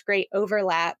 There's such great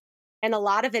overlap. And a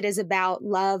lot of it is about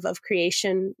love of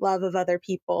creation, love of other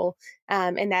people,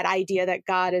 and that idea that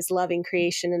God is loving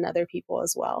creation and other people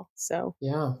as well. So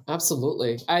yeah,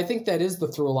 absolutely. I think that is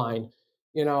the through line,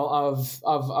 of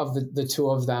the two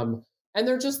of them. And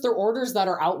they're orders that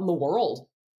are out in the world,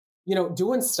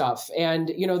 doing stuff. And,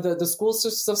 the School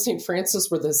Sisters of St.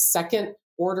 Francis were the second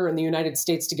order in the United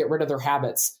States to get rid of their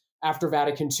habits after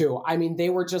Vatican II. I mean, they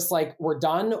were just like, we're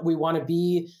done. We want to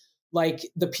be like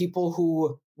the people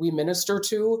who we minister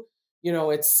to,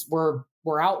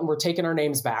 we're out and we're taking our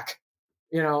names back,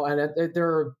 and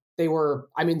they're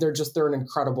an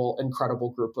incredible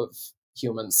group of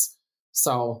humans.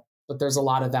 So, but there's a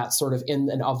lot of that sort of in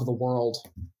and of the world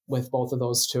with both of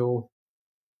those two.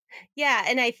 Yeah.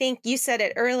 And I think you said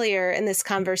it earlier in this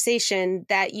conversation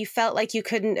that you felt like you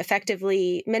couldn't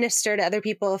effectively minister to other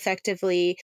people,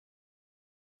 effectively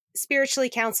spiritually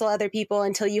counsel other people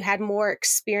until you had more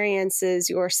experiences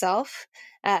yourself.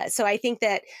 So I think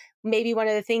that maybe one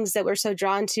of the things that we're so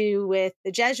drawn to with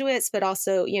the Jesuits, but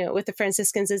also, with the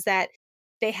Franciscans, is that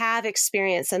they have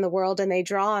experience in the world and they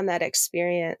draw on that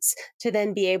experience to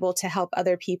then be able to help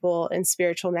other people in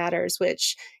spiritual matters,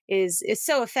 which is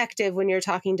so effective when you're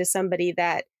talking to somebody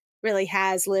that really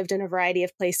has lived in a variety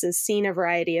of places, seen a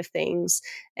variety of things,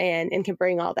 and can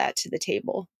bring all that to the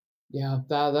table. Yeah,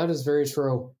 that is very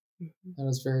true. That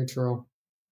is very true.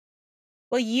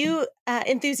 Well, you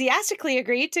enthusiastically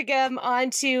agreed to come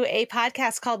onto a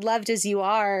podcast called Loved as You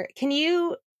Are. Can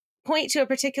you point to a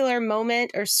particular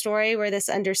moment or story where this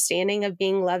understanding of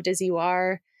being loved as you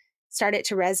are started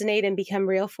to resonate and become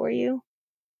real for you?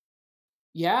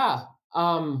 Yeah.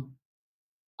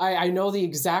 I know the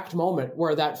exact moment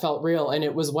where that felt real. And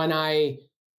it was when I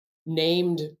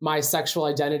named my sexual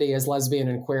identity as lesbian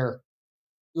and queer.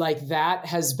 Like that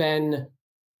has been,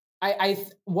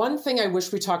 one thing I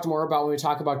wish we talked more about when we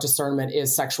talk about discernment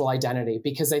is sexual identity,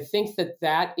 because I think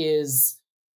that is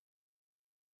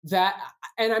that.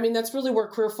 And I mean, that's really where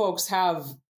queer folks have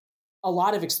a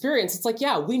lot of experience. It's like,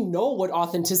 yeah, we know what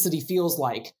authenticity feels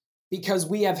like because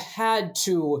we have had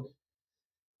to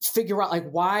figure out like,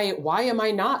 why am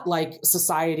I not like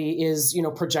society is,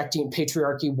 projecting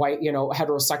patriarchy, white,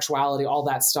 heterosexuality, all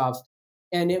that stuff.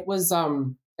 And it was,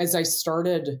 as I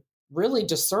started really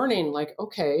discerning like,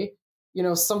 okay,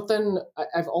 something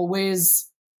I've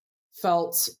always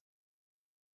felt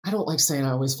I don't like saying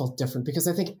I always felt different because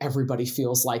I think everybody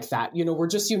feels like that. We're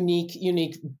just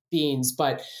unique beings,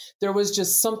 but there was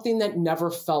just something that never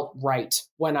felt right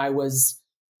when I was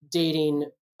dating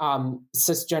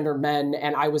cisgender men,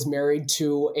 and I was married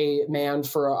to a man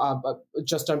for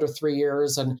just under 3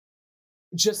 years, and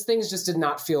just things just did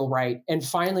not feel right. And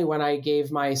finally, when I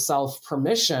gave myself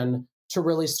permission to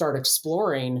really start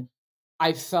exploring,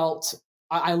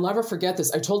 I'll never forget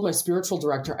this. I told my spiritual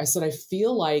director, I said, I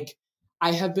feel like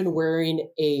I have been wearing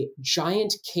a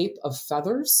giant cape of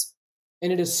feathers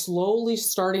and it is slowly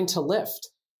starting to lift.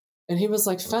 And he was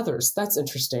like, feathers, that's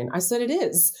interesting. I said, it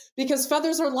is, because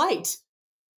feathers are light.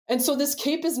 And so this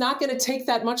cape is not going to take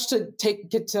that much to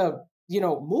get to,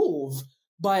 move,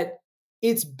 but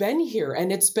it's been here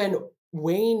and it's been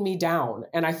weighing me down.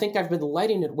 And I think I've been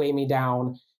letting it weigh me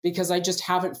down because I just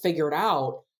haven't figured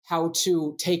out how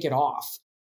to take it off.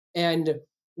 And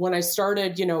when I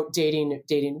started,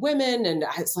 dating women, and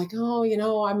it's like,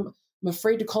 I'm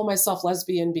afraid to call myself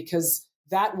lesbian because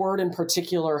that word in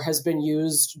particular has been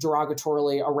used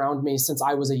derogatorily around me since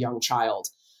I was a young child.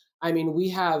 I mean, we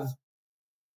have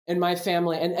in my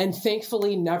family, and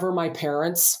thankfully never my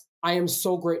parents. I am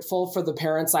so grateful for the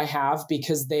parents I have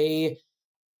because they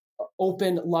are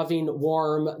open, loving,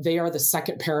 warm. They are the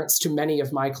second parents to many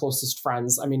of my closest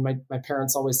friends. I mean, my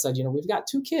parents always said, we've got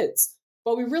 2 kids,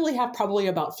 but we really have probably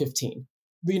about 15,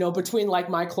 between like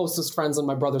my closest friends and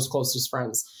my brother's closest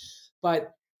friends.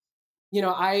 But,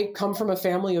 I come from a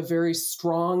family of very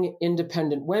strong,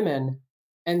 independent women,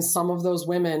 and some of those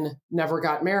women never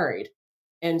got married.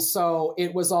 And so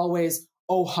it was always,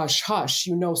 oh, hush, hush,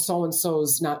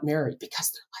 so-and-so's not married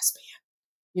because they're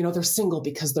lesbian. They're single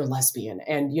because they're lesbian.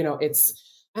 And,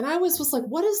 and I was like,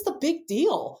 what is the big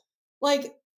deal?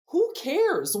 Like, who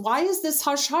cares? Why is this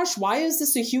hush, hush? Why is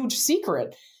this a huge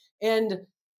secret? And,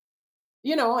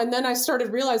 and then I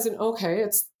started realizing, okay,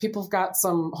 it's people have got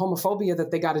some homophobia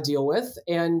that they got to deal with.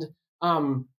 And,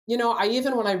 I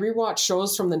even, when I rewatch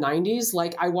shows from the 90s,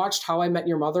 like I watched How I Met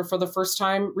Your Mother for the first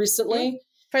time recently.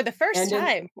 For the first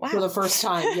time. Wow. For the first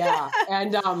time. Yeah.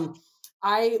 And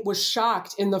I was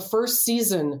shocked. In the first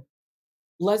season,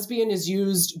 lesbian is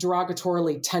used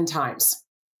derogatorily 10 times.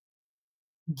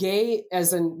 Gay,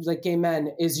 as in like gay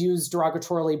men, is used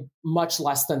derogatorily much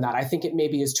less than that. I think it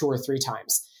maybe is 2 or 3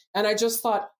 times. And I just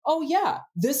thought, oh yeah,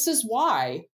 this is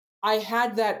why I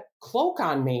had that cloak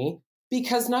on me,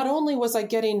 because not only was I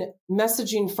getting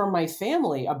messaging from my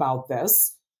family about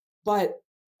this, but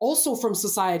also from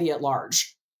society at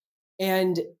large.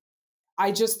 And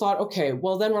I just thought, okay,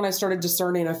 well, then when I started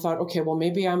discerning, I thought, okay, well,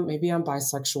 maybe I'm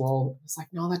bisexual. It's like,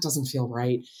 no, that doesn't feel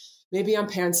right. Maybe I'm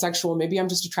pansexual. Maybe I'm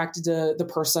just attracted to the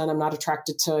person. I'm not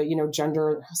attracted to, gender.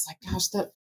 And I was like, gosh,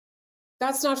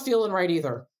 that's not feeling right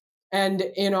either. And,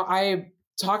 I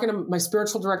talking to my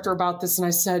spiritual director about this, and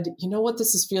I said, you know what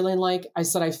this is feeling like? I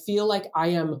said, I feel like I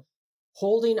am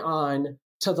holding on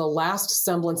to the last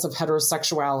semblance of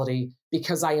heterosexuality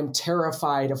because I am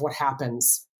terrified of what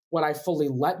happens when I fully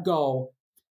let go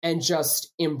and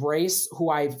just embrace who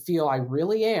I feel I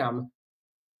really am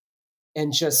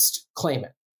and just claim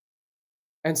it.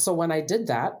 And so when I did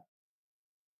that,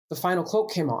 the final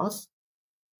cloak came off.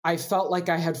 I felt like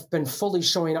I had been fully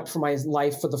showing up for my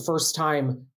life for the first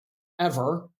time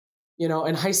ever.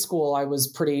 In high school, I was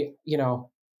pretty,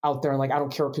 out there and like, I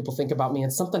don't care what people think about me.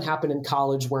 And something happened in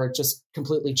college where it just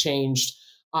completely changed.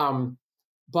 And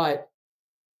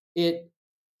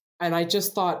I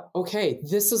just thought, okay,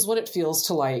 this is what it feels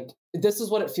like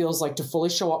to fully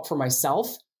show up for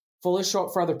myself, fully show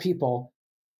up for other people.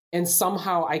 And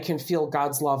somehow I can feel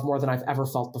God's love more than I've ever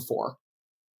felt before.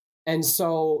 And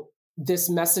so this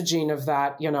messaging of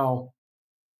that,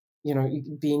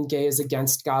 being gay is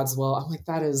against God's will. I'm like,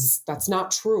 that's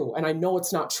not true. And I know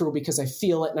it's not true because I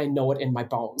feel it and I know it in my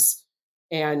bones.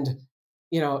 And,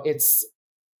 it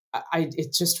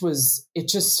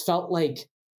just felt like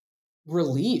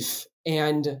relief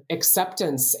and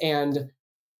acceptance. And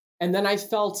then I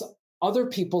felt other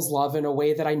people's love in a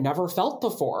way that I never felt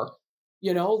before.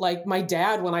 Like my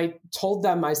dad, when I told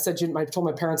them, I told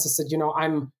my parents, I said,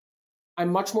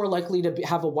 I'm much more likely to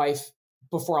have a wife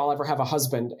before I'll ever have a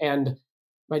husband. And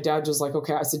my dad was like,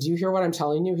 okay. I said, do you hear what I'm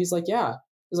telling you? He's like, yeah.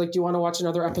 He's like, do you want to watch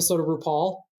another episode of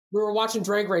RuPaul? We were watching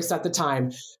Drag Race at the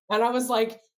time. And I was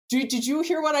like, did you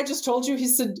hear what I just told you? He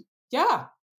said, yeah.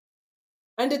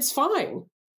 And it's fine.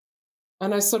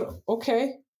 And I said,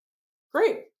 okay,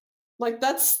 great. Like,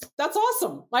 that's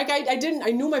awesome. Like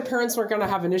I knew my parents weren't going to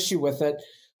have an issue with it.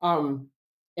 And,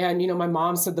 my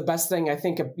mom said the best thing I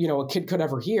think, a kid could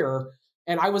ever hear.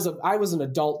 And I was an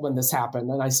adult when this happened.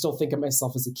 And I still think of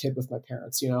myself as a kid with my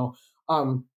parents,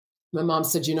 My mom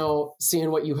said,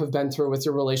 seeing what you have been through with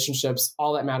your relationships,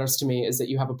 all that matters to me is that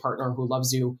you have a partner who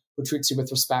loves you, who treats you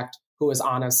with respect, who is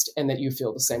honest, and that you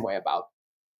feel the same way about.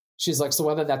 She's like, so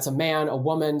whether that's a man, a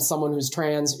woman, someone who's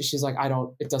trans, she's like,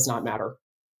 it does not matter.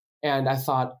 And I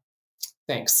thought,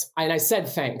 thanks. And I said,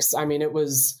 thanks. I mean, it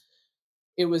was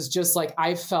just like,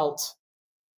 I felt,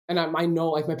 and I know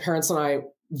like my parents and I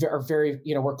are very,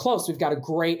 we're close. We've got a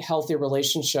great, healthy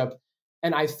relationship.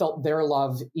 And I felt their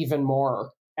love even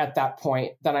more at that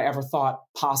point than I ever thought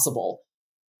possible.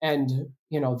 And,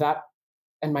 that,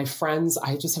 and my friends,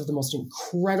 I just have the most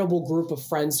incredible group of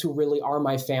friends who really are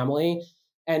my family.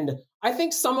 And I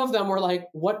think some of them were like,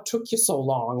 what took you so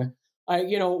long?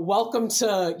 Welcome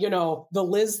to, the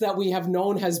Liz that we have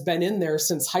known has been in there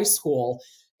since high school.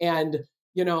 And,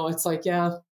 it's like,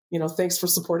 yeah, thanks for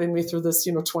supporting me through this,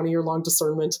 20-year long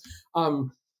discernment.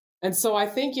 And so I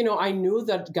think, I knew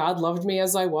that God loved me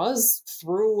as I was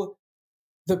through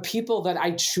the people that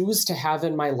I choose to have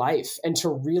in my life and to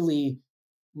really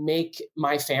make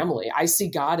my family. I see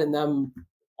God in them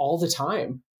all the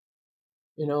time,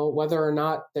 whether or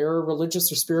not they're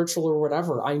religious or spiritual or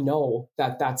whatever. I know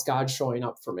that that's God showing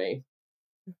up for me.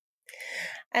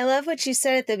 I love what you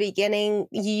said at the beginning.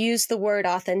 You used the word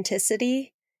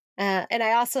authenticity. And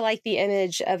I also like the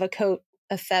image of a coat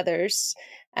of feathers,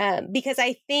 because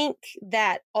I think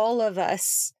that all of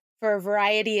us, for a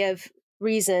variety of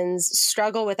reasons,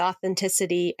 struggle with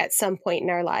authenticity at some point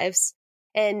in our lives.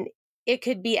 And it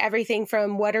could be everything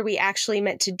from what are we actually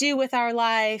meant to do with our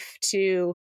life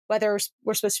to whether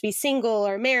we're supposed to be single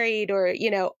or married or,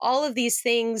 all of these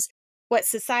things, what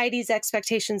society's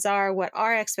expectations are, what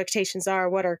our expectations are,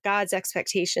 what are God's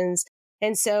expectations.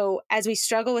 And so as we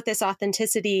struggle with this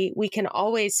authenticity, we can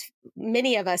always,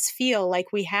 many of us feel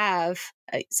like we have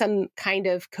some kind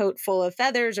of coat full of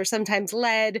feathers or sometimes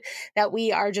lead that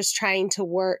we are just trying to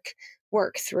work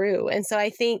through. And so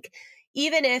I think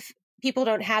even if people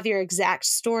don't have your exact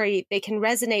story, they can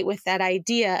resonate with that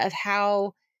idea of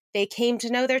how they came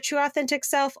to know their true authentic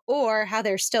self or how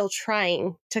they're still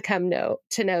trying to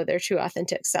know their true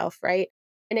authentic self, right?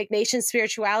 And Ignatian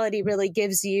spirituality really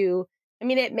gives you,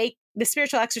 the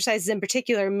spiritual exercises in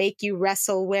particular make you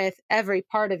wrestle with every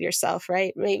part of yourself,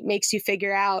 right? It makes you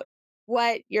figure out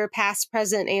what your past,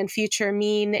 present, and future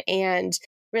mean and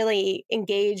really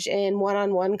engage in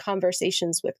one-on-one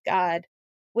conversations with God,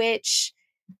 which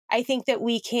I think that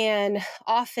we can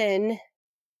often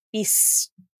be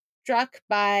struck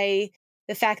by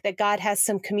the fact that God has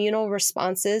some communal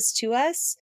responses to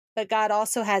us, but God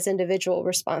also has individual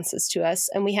responses to us,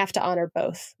 and we have to honor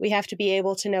both. We have to be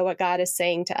able to know what God is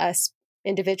saying to us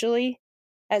individually,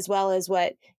 as well as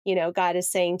what, God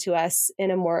is saying to us in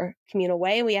a more communal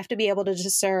way. And we have to be able to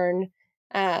discern,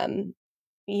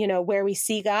 where we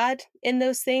see God in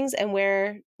those things and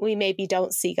where we maybe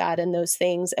don't see God in those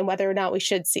things, and whether or not we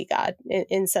should see God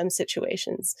in some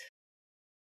situations.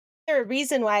 There's a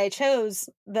reason why I chose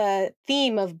the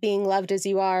theme of being loved as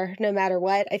you are, no matter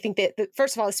what. I think that,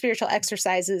 first of all, the spiritual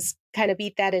exercises kind of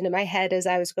beat that into my head as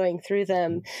I was going through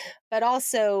them. But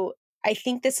also, I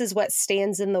think this is what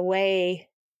stands in the way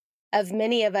of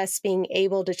many of us being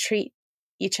able to treat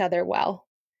each other well.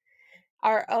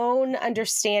 Our own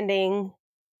understanding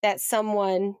that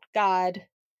someone, God,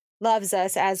 loves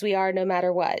us as we are, no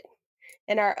matter what,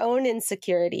 and our own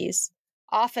insecurities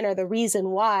often are the reason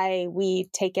why we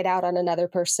take it out on another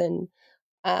person,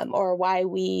 or why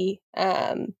we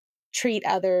treat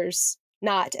others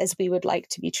not as we would like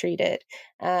to be treated.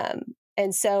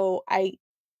 And so I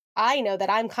know that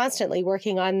I'm constantly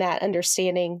working on that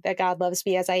understanding that God loves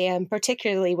me as I am,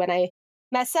 particularly when I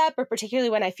mess up or particularly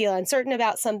when I feel uncertain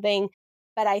about something.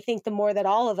 But I think the more that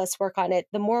all of us work on it,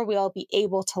 the more we'll be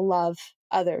able to love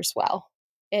others well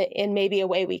in maybe a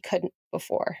way we couldn't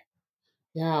before.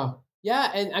 Yeah.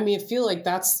 Yeah. And I feel like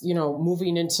that's,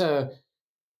 moving into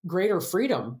greater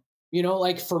freedom,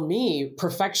 like for me,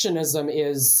 perfectionism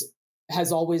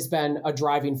has always been a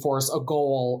driving force, a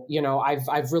goal.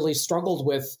 I've really struggled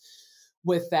with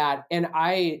that. And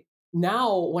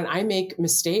now when I make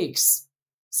mistakes,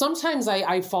 sometimes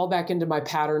I fall back into my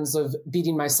patterns of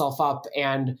beating myself up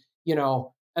and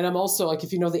I'm also like,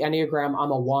 if you know the Enneagram,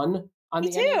 I'm a 1 on the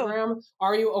Enneagram.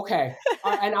 Are you okay?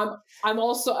 And I'm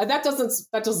also, that doesn't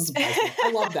surprise me.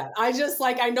 I love that. I just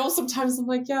I know sometimes I'm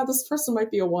like, yeah, this person might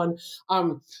be a 1.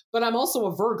 But I'm also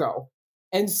a Virgo.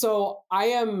 And so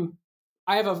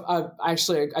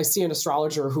actually, I see an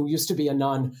astrologer who used to be a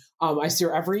nun. I see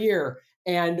her every year.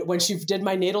 And when she did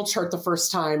my natal chart the first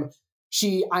time,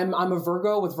 I'm a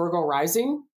Virgo with Virgo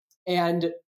rising.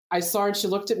 And I saw her and she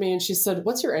looked at me and she said,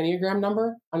 what's your Enneagram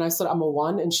number? And I said, I'm a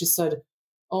 1. And she said,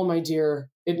 oh, my dear,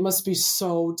 it must be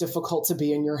so difficult to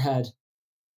be in your head.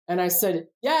 And I said,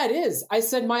 yeah, it is. I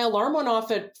said, my alarm went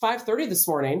off at 5:30 this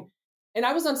morning and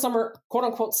I was on summer, quote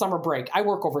unquote, summer break. I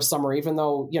work over summer, even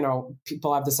though,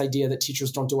 people have this idea that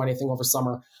teachers don't do anything over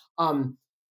summer.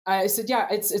 I said, yeah,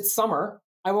 it's summer.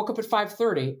 I woke up at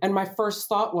 5:30 and my first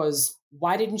thought was,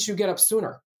 why didn't you get up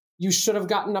sooner? You should have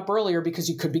gotten up earlier because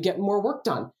you could be getting more work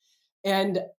done.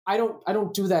 And I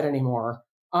don't do that anymore.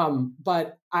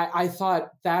 But I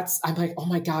thought I'm like, oh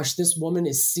my gosh, this woman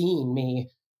is seeing me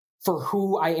for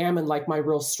who I am and like my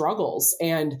real struggles.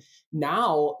 And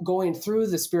now going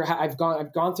through I've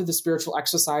gone through the spiritual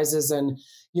exercises and,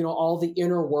 all the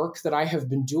inner work that I have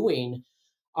been doing,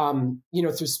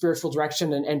 through spiritual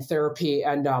direction and therapy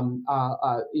and,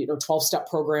 12-step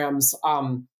programs.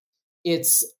 I'm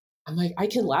like, I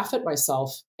can laugh at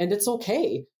myself and it's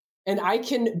okay. And I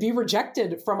can be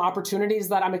rejected from opportunities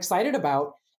that I'm excited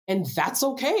about. And that's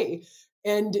okay.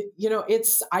 And,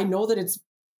 I know that it's,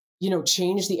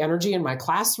 changed the energy in my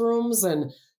classrooms.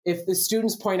 And if the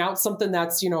students point out something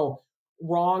that's,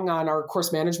 wrong on our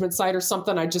course management side or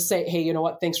something, I just say, hey, you know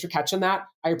what? Thanks for catching that.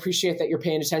 I appreciate that you're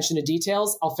paying attention to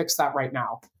details. I'll fix that right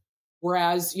now.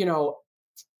 Whereas,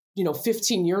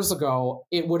 15 years ago,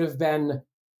 it would have been,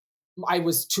 I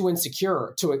was too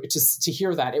insecure to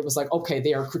hear that. It was like, okay,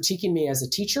 they are critiquing me as a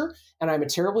teacher and I'm a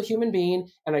terrible human being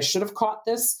and I should have caught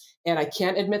this. And I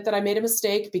can't admit that I made a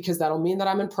mistake because that'll mean that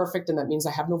I'm imperfect and that means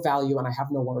I have no value and I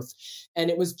have no worth. And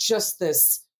it was just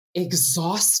this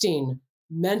exhausting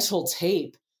mental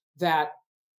tape that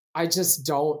I just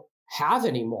don't have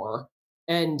anymore.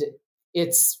 And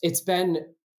it's been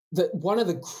one of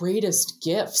the greatest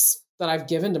gifts that I've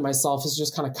given to myself is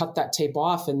just kind of cut that tape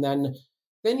off. And then,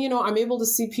 I'm able to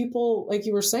see people, like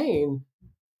you were saying,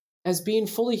 as being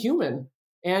fully human.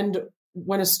 And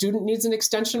when a student needs an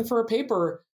extension for a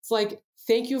paper, it's like,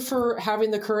 thank you for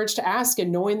having the courage to ask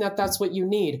and knowing that that's what you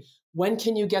need. When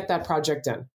can you get that project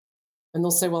in? And they'll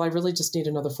say, well, I really just need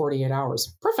another 48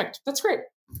 hours. Perfect. That's great.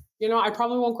 I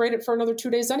probably won't grade it for another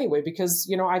 2 days anyway,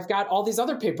 because, I've got all these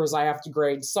other papers I have to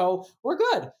grade. So we're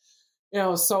good.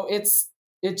 So it's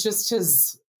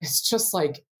just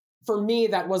like, for me,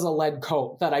 that was a lead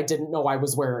coat that I didn't know I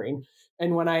was wearing.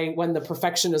 And when the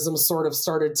perfectionism sort of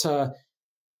started to,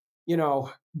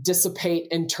 dissipate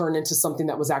and turn into something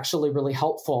that was actually really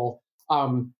helpful, I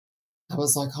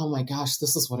was like, oh my gosh,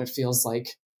 this is what it feels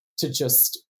like to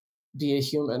just be a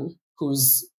human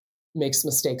who's makes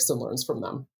mistakes and learns from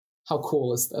them. How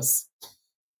cool is this?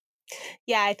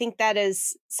 Yeah, I think that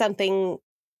is something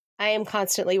I am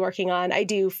constantly working on. I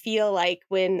do feel like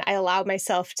when I allow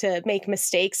myself to make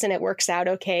mistakes and it works out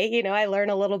okay, I learn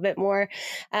a little bit more.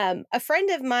 A friend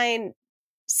of mine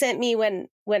sent me when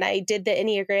I did the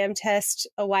Enneagram test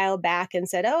a while back and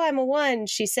said, oh, I'm a 1.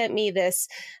 She sent me this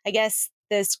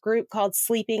group called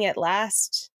Sleeping at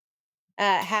Last.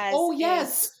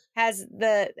 Has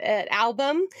the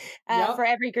album for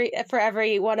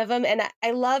every one of them. And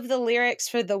I love the lyrics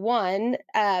for the 1.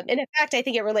 And in fact, I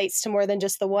think it relates to more than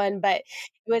just the 1, but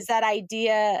it was that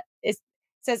idea. It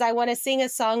says, I want to sing a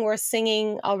song worth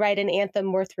singing. I'll write an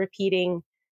anthem worth repeating.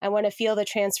 I want to feel the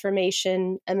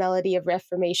transformation, a melody of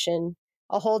reformation.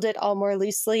 I'll hold it all more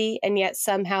loosely and yet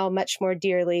somehow much more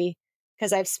dearly,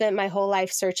 because I've spent my whole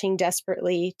life searching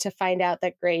desperately to find out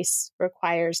that grace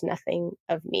requires nothing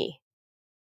of me.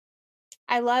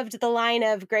 I loved the line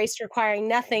of grace requiring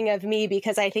nothing of me,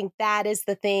 because I think that is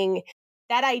the thing,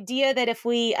 that idea that if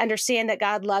we understand that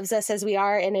God loves us as we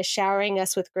are and is showering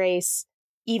us with grace,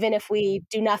 even if we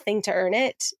do nothing to earn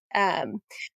it,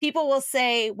 people will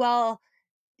say, well,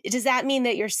 does that mean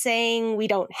that you're saying we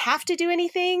don't have to do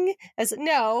anything?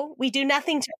 No, we do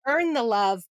nothing to earn the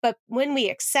love. But when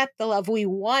we accept the love, we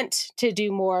want to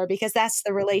do more, because that's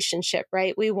the relationship,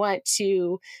 right? We want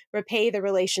to repay the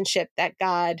relationship that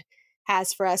God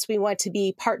has for us. We want to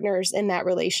be partners in that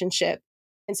relationship.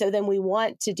 And so then we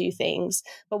want to do things,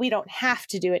 but we don't have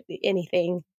to do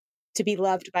anything to be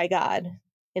loved by God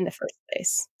in the first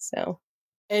place. So.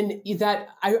 And that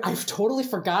I've totally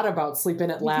forgot about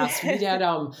Sleeping at Last.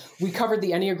 We covered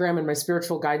the Enneagram in my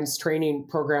spiritual guidance training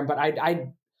program, but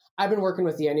I've been working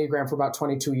with the Enneagram for about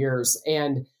 22 years,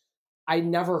 and I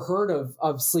never heard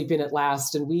of Sleeping at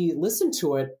Last. And we listened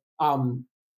to it,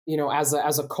 as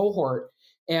a cohort,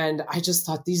 and I just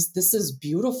thought this is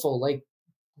beautiful, like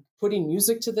putting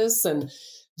music to this and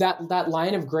that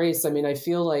line of grace. I mean, I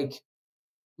feel like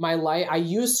my life. I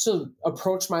used to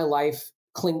approach my life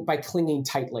by clinging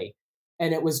tightly.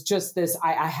 And it was just this,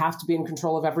 I have to be in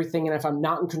control of everything. And if I'm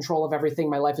not in control of everything,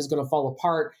 my life is going to fall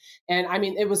apart. And I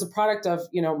mean, it was a product of,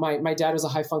 my dad was a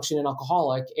high functioning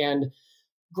alcoholic, and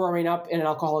growing up in an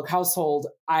alcoholic household,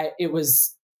 it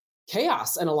was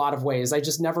chaos in a lot of ways. I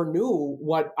just never knew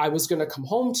what I was going to come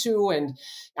home to. And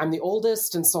I'm the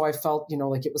oldest. And so I felt,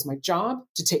 like it was my job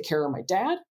to take care of my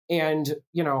dad and,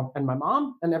 and my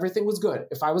mom, and everything was good.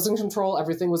 If I was in control,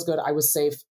 everything was good. I was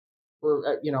safe,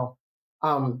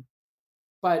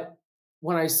 but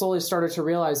when I slowly started to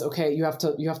realize, okay, you have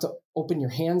to open your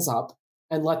hands up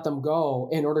and let them go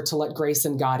in order to let grace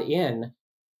and God in.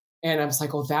 And I was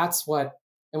like, oh, that's what.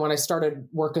 And when I started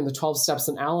working the 12 steps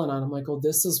in Al-Anon, I'm like, oh,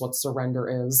 this is what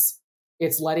surrender is.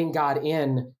 It's letting God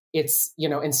in. It's,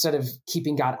 instead of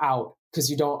keeping God out,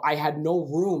 because I had no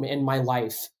room in my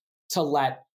life to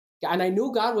let, and I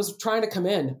knew God was trying to come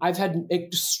in. I've had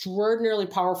extraordinarily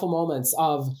powerful moments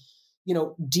of,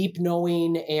 deep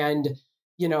knowing and,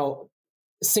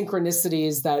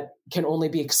 synchronicities that can only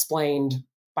be explained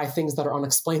by things that are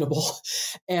unexplainable.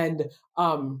 And,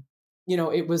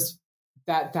 it was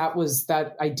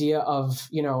that idea of,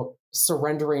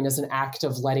 surrendering as an act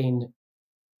of letting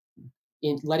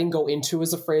go into,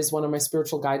 is a phrase one of my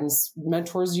spiritual guidance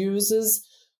mentors uses.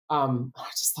 I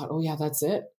just thought, oh yeah, that's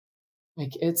it.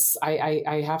 Like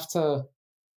I have to,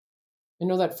 I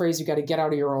know that phrase, you got to get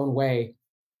out of your own way,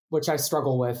 which I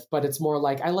struggle with, but it's more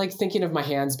like, I like thinking of my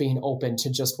hands being open to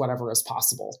just whatever is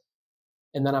possible.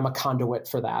 And then I'm a conduit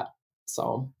for that.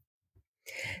 So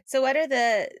what are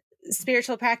the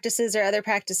spiritual practices or other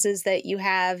practices that you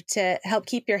have to help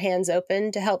keep your hands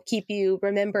open, to help keep you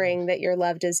remembering that you're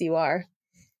loved as you are?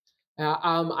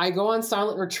 I go on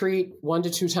silent retreat 1 to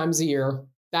 2 times a year.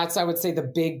 That's, I would say, the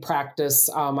big practice.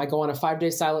 I go on a 5-day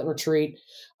silent retreat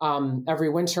every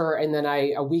winter, and then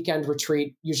a weekend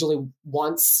retreat, usually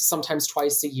once, sometimes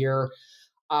twice a year.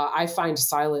 I find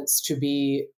silence to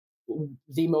be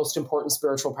the most important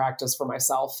spiritual practice for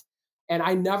myself. And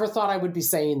I never thought I would be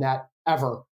saying that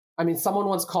ever. I mean, someone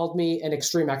once called me an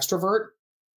extreme extrovert,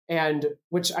 and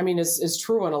which, I mean, is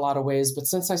true in a lot of ways. But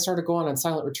since I started going on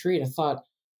silent retreat, I thought,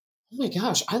 oh my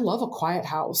gosh, I love a quiet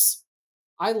house.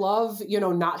 I love,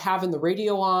 not having the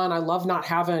radio on. I love not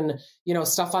having,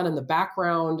 stuff on in the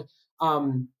background.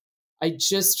 I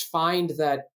just find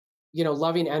that,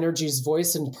 loving energy's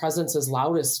voice and presence is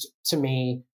loudest to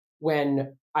me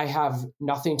when I have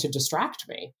nothing to distract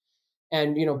me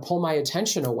and, pull my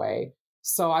attention away.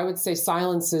 So I would say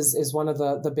silence is one of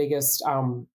the biggest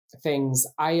things.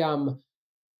 I'm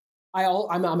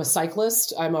a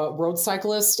cyclist. I'm a road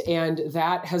cyclist, and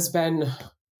that has been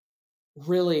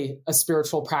really a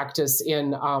spiritual practice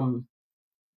in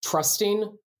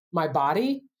trusting my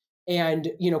body and,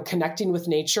 connecting with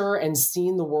nature and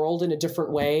seeing the world in a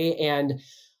different way. And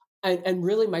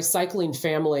really my cycling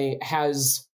family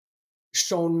has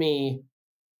shown me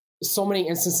so many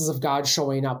instances of God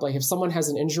showing up. Like if someone has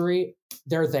an injury,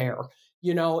 they're there,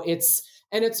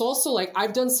 it's also like,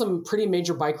 I've done some pretty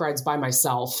major bike rides by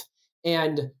myself.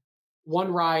 And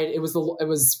one ride, it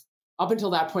was up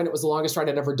until that point, it was the longest ride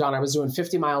I'd ever done. I was doing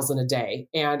 50 miles in a day,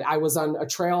 and I was on a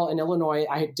trail in Illinois.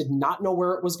 I did not know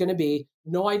where it was going to be.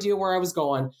 No idea where I was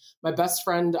going. My best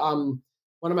friend,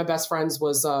 one of my best friends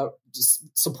was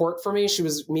support for me. She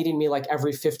was meeting me like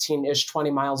every 15-ish, 20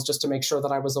 miles just to make sure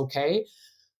that I was okay.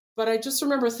 But I just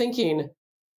remember thinking,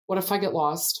 what if I get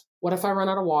lost? What if I run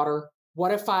out of water?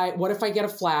 What if I get a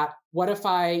flat? What if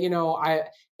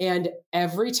and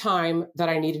every time that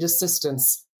I needed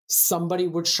assistance, somebody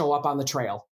would show up on the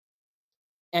trail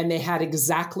and they had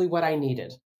exactly what I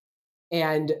needed.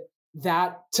 And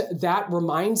that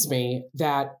reminds me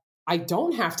that I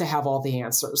don't have to have all the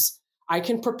answers. I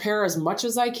can prepare as much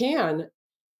as I can.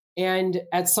 And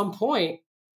at some point,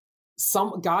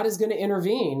 God is going to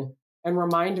intervene and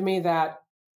remind me that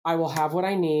I will have what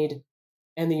I need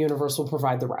and the universe will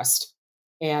provide the rest.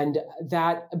 And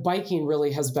that biking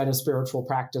really has been a spiritual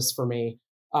practice for me.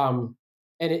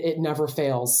 And it never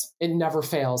fails. It never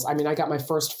fails. I mean, I got my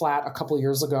first flat a couple of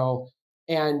years ago,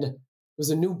 and it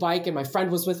was a new bike, and my friend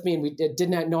was with me, and we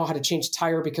didn't know how to change the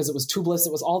tire because it was tubeless.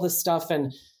 It was all this stuff.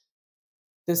 And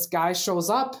this guy shows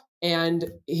up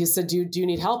and he said, do you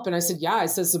need help? And I said, yeah. I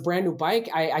said, it's a brand new bike.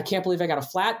 I can't believe I got a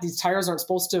flat. These tires aren't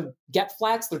supposed to get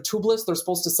flats. They're tubeless. They're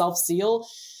supposed to self-seal.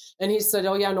 And he said,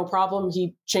 oh yeah, no problem.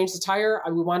 He changed the tire.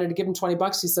 We wanted to give him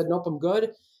 $20. He said, nope, I'm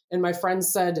good. And my friend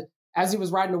said, as he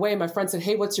was riding away, my friend said,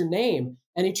 hey, what's your name?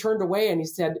 And he turned away and he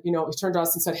said, he turned to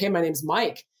us and said, hey, my name's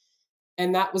Mike.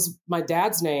 And that was my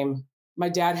dad's name. My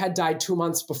dad had died 2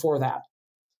 months before that.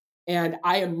 And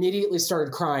I immediately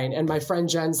started crying. And my friend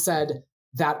Jen said,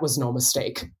 that was no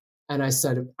mistake. And I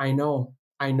said, I know.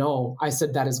 I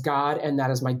said, that is God. And that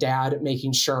is my dad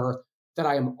making sure that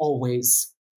I am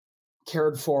always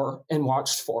cared for and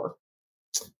watched for.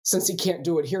 Since he can't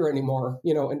do it here anymore,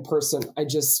 in person, I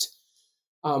just,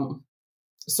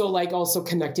 So like also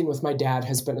connecting with my dad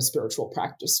has been a spiritual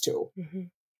practice too.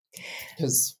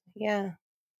 Because yeah.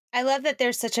 I love that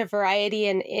there's such a variety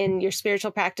in your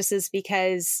spiritual practices,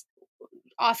 because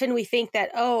often we think that,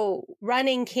 oh,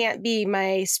 running can't be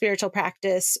my spiritual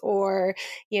practice, or,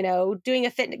 doing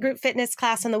a group fitness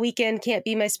class on the weekend can't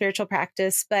be my spiritual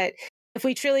practice. But if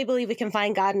we truly believe we can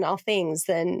find God in all things,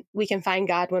 then we can find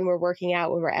God when we're working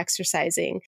out, when we're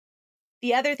exercising.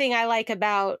 The other thing I like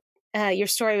about your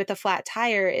story with the flat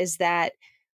tire is that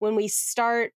when we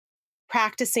start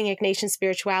practicing Ignatian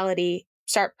spirituality,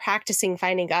 start practicing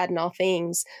finding God in all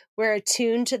things, we're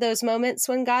attuned to those moments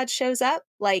when God shows up,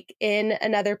 like in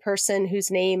another person whose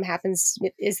name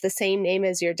is the same name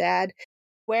as your dad.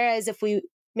 Whereas if you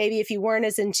weren't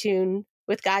as in tune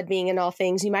with God being in all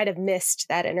things, you might have missed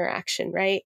that interaction,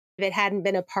 right? If it hadn't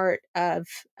been a part of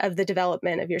the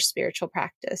development of your spiritual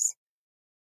practice.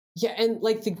 yeah, and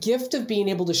like the gift of being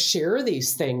able to share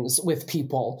these things with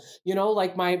people,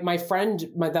 like my friend,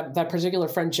 that particular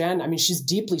friend, Jen, I mean, she's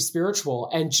deeply spiritual,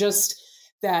 and just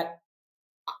that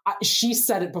she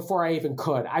said it before I even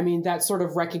could. I mean, that sort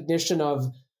of recognition of,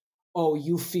 oh,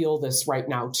 you feel this right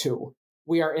now too.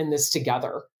 We are in this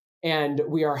together, and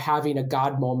we are having a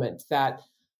God moment that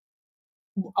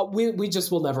we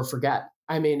just will never forget.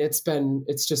 I mean, it's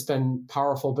just been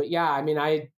powerful. But yeah, I mean,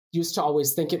 I used to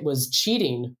always think it was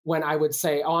cheating when I would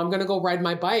say, oh, I'm going to go ride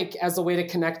my bike as a way to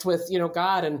connect with,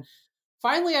 God. And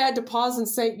finally I had to pause and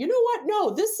say, you know what?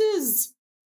 No, this is,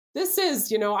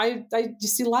 you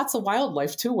see lots of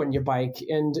wildlife too when you bike,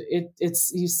 and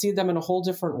you see them in a whole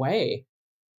different way.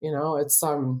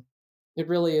 It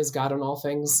really is God in all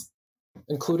things,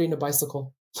 including a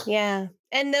bicycle. Yeah.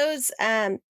 And those,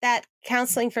 that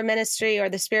counseling for ministry or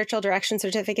the spiritual direction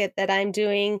certificate that I'm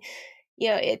doing,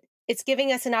 it's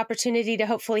giving us an opportunity to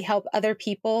hopefully help other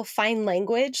people find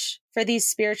language for these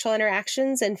spiritual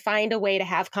interactions and find a way to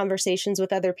have conversations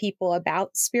with other people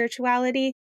about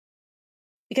spirituality.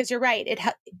 Because you're right,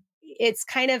 it's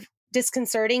kind of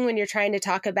disconcerting when you're trying to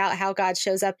talk about how God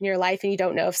shows up in your life and you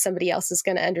don't know if somebody else is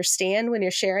going to understand when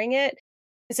you're sharing it.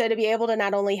 So to be able to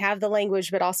not only have the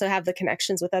language, but also have the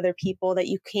connections with other people that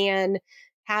you can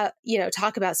have,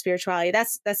 talk about spirituality,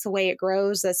 that's the way it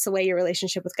grows. That's the way your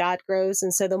relationship with God grows.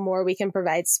 And so the more we can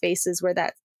provide spaces where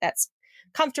that's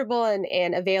comfortable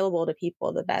and available to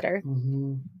people, the better.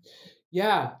 Mm-hmm.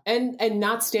 Yeah. And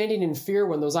not standing in fear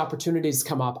when those opportunities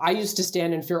come up. I used to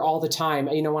stand in fear all the time.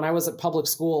 When I was at public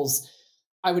schools,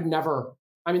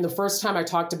 the first time I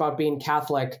talked about being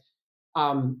Catholic,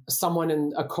 someone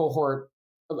in a cohort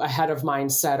ahead of mine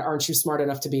said, "Aren't you smart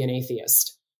enough to be an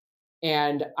atheist?"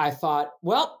 And I thought,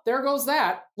 well, there goes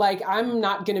that. Like, I'm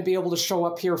not going to be able to show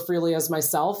up here freely as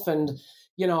myself. And,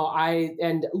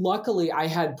 luckily I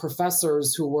had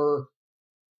professors who were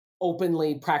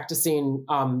openly practicing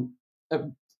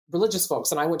religious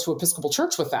folks. And I went to Episcopal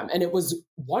church with them. And it was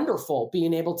wonderful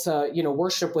being able to,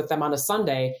 worship with them on a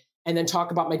Sunday and then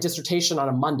talk about my dissertation on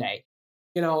a Monday.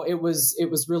 It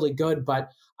was really good,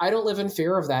 but I don't live in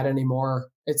fear of that anymore.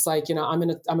 It's like, I'm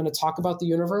going to talk about the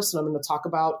universe, and I'm going to talk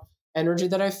about energy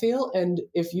that I feel. And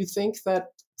if you think that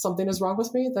something is wrong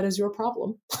with me, that is your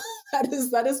problem.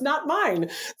 that is not mine.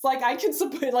 It's like, I can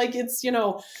support, like, it's, you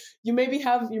may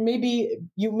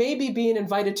be being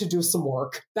invited to do some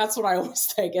work. That's what I always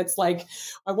think. It's like,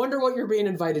 I wonder what you're being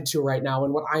invited to right now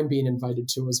and what I'm being invited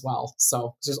to as well.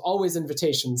 So there's always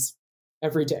invitations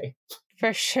every day.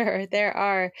 For sure. There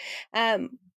are.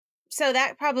 So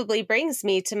that probably brings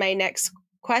me to my next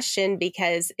question,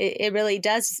 because it really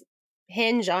does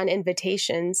hinge on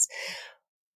invitations.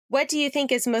 What do you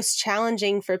think is most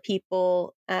challenging for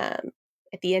people at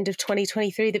the end of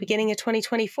 2023, the beginning of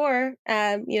 2024?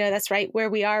 That's right where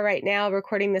we are right now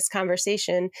recording this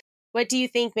conversation. What do you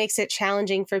think makes it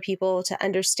challenging for people to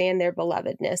understand their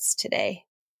belovedness today?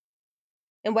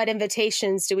 And what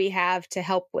invitations do we have to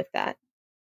help with that?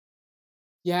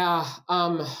 Yeah,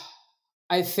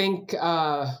 I think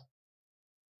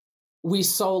we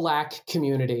so lack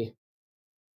community.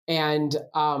 And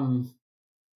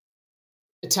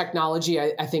technology,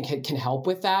 I think, can help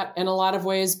with that in a lot of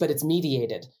ways, but it's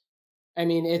mediated. I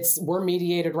mean, we're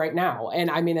mediated right now. And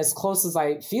I mean, as close as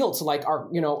I feel to like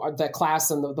the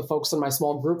class and the folks in my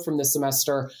small group from this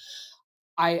semester,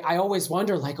 I always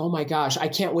wonder, like, oh my gosh, I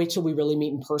can't wait till we really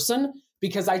meet in person,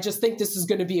 because I just think this is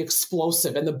going to be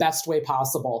explosive in the best way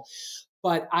possible.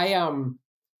 But I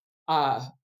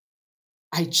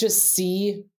just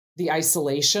see the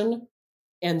isolation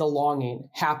and the longing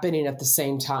happening at the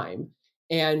same time.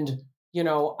 And,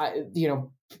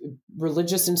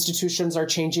 religious institutions are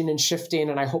changing and shifting.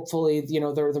 And I hopefully,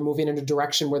 they're moving in a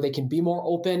direction where they can be more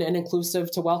open and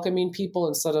inclusive to welcoming people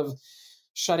instead of,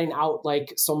 shutting out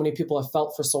like so many people have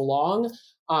felt for so long.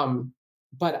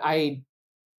 But I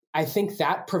think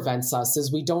that prevents us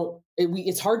is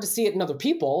it's hard to see it in other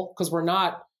people because we're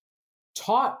not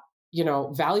taught,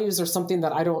 values are something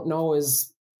that I don't know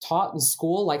is taught in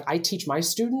school. Like I teach my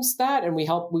students that, and we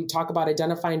talk about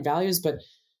identifying values, but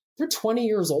they're 20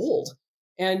 years old.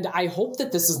 And I hope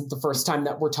that this isn't the first time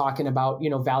that we're talking about,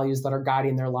 values that are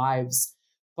guiding their lives.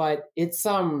 But it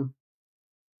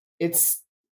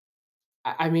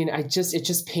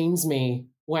just pains me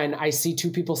when I see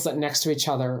two people sitting next to each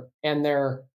other and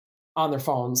they're on their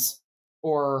phones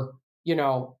or,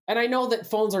 and I know that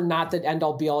phones are not the end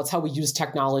all be all. It's how we use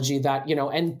technology that,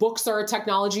 and books are a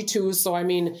technology too. So,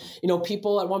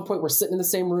 people at one point were sitting in the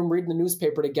same room reading the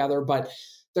newspaper together, but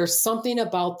there's something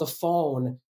about the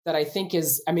phone that I think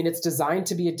it's designed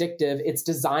to be addictive. It's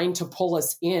designed to pull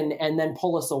us in and then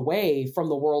pull us away from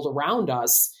the world around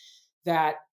us,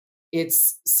 that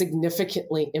it's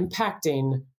significantly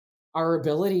impacting our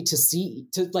ability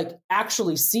to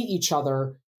actually see each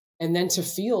other and then to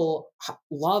feel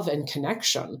love and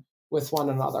connection with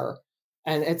one another.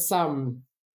 And it's, I'm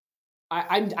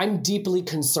deeply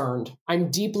concerned. I'm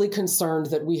deeply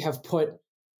concerned that we have put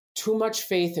too much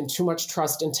faith and too much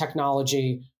trust in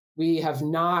technology. We have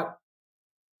not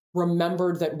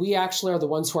remembered that we actually are the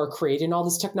ones who are creating all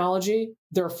this technology.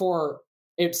 Therefore,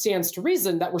 it stands to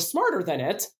reason that we're smarter than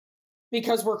it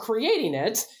because we're creating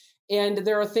it. And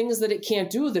there are things that it can't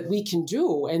do that we can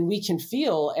do and we can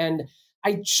feel. And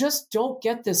I just don't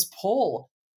get this pull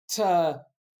to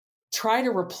try to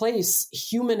replace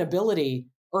human ability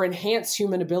or enhance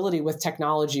human ability with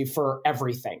technology for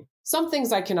everything. Some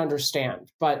things I can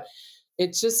understand, but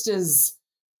it just is,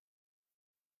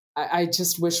 I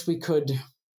just wish we could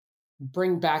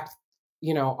bring back,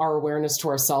 our awareness to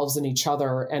ourselves and each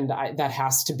other. And that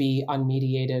has to be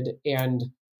unmediated. And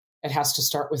it has to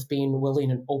start with being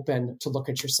willing and open to look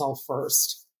at yourself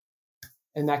first.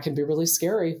 And that can be really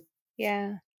scary.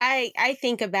 Yeah. I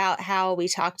think about how we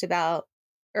talked about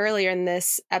earlier in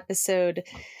this episode,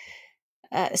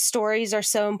 stories are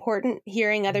so important.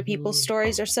 Hearing other people's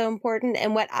stories are so important.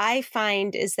 And what I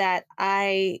find is that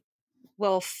I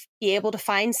will be able to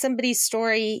find somebody's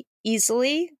story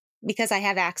easily because I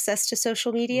have access to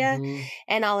social media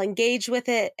and I'll engage with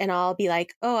it and I'll be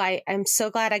like, oh, I'm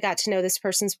so glad I got to know this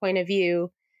person's point of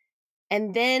view.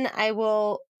 And then I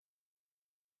will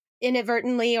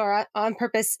inadvertently or on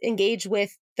purpose engage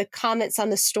with the comments on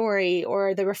the story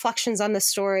or the reflections on the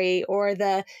story or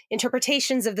the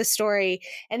interpretations of the story.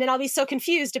 And then I'll be so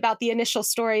confused about the initial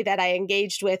story that I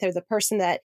engaged with or the person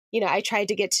that, I tried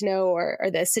to get to know or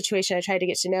the situation I tried to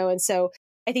get to know. And so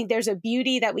I think there's a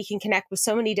beauty that we can connect with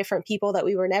so many different people that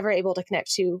we were never able to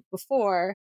connect to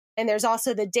before. And there's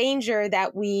also the danger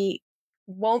that we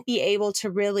won't be able to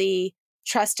really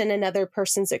trust in another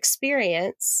person's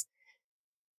experience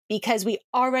because we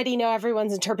already know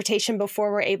everyone's interpretation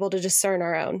before we're able to discern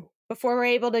our own, before we're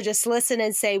able to just listen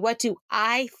and say, what do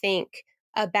I think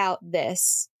about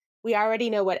this? We already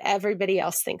know what everybody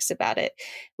else thinks about it,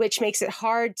 which makes it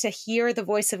hard to hear the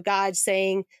voice of God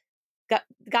saying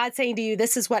to you,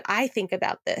 this is what I think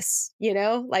about this.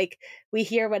 Like we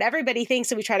hear what everybody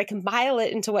thinks and we try to compile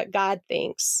it into what God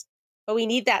thinks. But we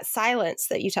need that silence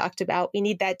that you talked about. We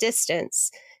need that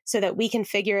distance so that we can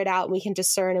figure it out and we can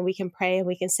discern and we can pray and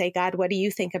we can say, God, what do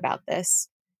you think about this?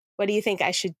 What do you think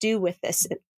I should do with this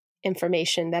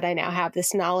information that I now have,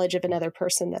 this knowledge of another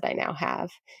person that I now have?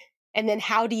 And then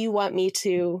how do you want me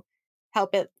to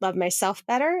help it love myself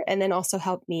better? And then also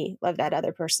help me love that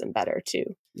other person better too.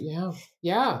 Yeah.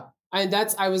 Yeah. And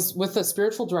I was with a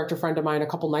spiritual director friend of mine a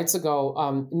couple nights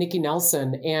ago, Nikki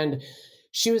Nelson, and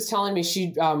she was telling me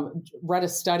she read a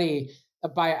study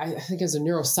by, I think as a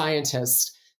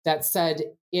neuroscientist, that said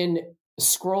in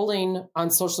scrolling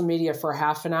on social media for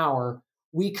half an hour,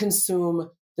 we consume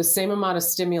the same amount of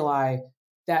stimuli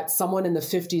that someone in the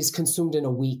 50s consumed in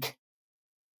a week.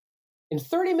 In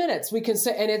 30 minutes, we can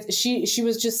say, and she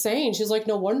was just saying, she's like,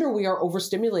 no wonder we are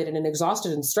overstimulated and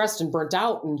exhausted and stressed and burnt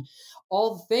out and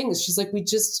all the things. She's like,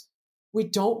 we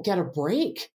don't get a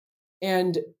break.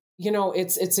 And,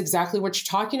 it's exactly what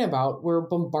you're talking about. We're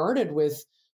bombarded with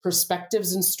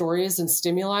perspectives and stories and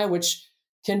stimuli, which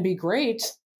can be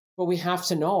great, but we have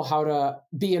to know how to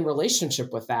be in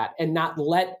relationship with that and not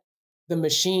let the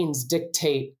machines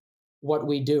dictate what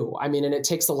we do. And it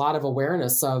takes a lot of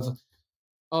awareness of,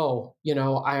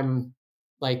 I'm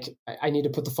like, I need to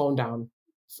put the phone down.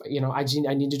 I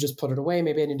need to just put it away.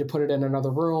 Maybe I need to put it in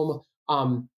another room.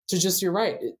 You're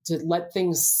right, to let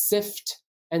things sift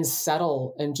and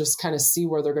settle and just kind of see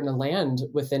where they're going to land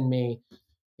within me,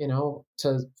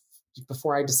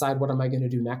 before I decide what am I going to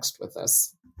do next with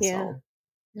this. Yeah.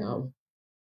 Yeah.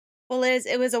 Well, Liz,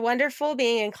 it was a wonderful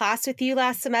being in class with you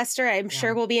last semester. I'm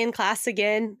sure we'll be in class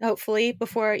again, hopefully,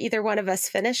 before either one of us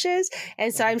finishes.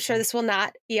 And so I'm sure this will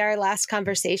not be our last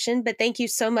conversation. But thank you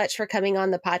so much for coming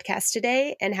on the podcast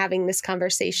today and having this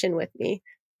conversation with me.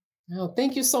 Oh,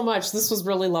 thank you so much. This was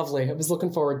really lovely. I was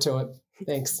looking forward to it.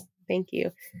 Thanks. Thank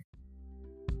you.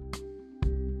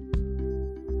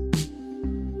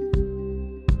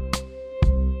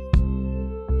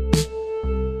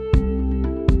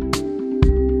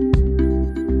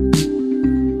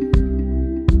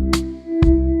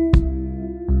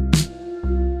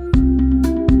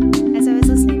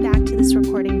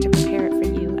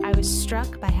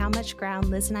 Ground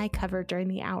Liz and I covered during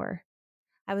the hour.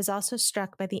 I was also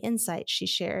struck by the insights she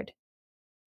shared.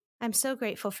 I'm so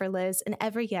grateful for Liz and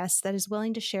every guest that is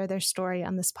willing to share their story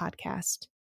on this podcast.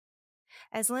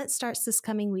 As Lent starts this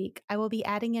coming week, I will be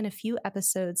adding in a few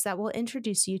episodes that will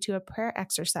introduce you to a prayer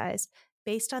exercise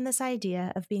based on this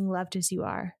idea of being loved as you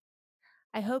are.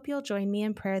 I hope you'll join me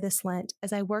in prayer this Lent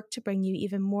as I work to bring you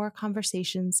even more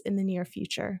conversations in the near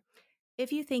future.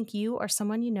 If you think you or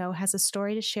someone you know has a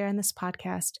story to share in this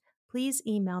podcast, please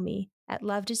email me at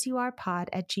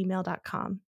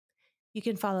lovedasuarepod@gmail.com. You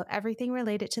can follow everything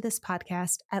related to this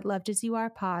podcast at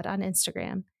lovedasuarepod on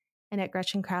Instagram and at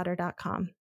gretchencrowder.com.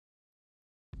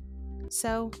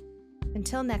 So,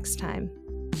 until next time,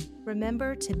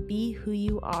 remember to be who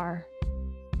you are,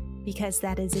 because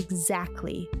that is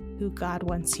exactly who God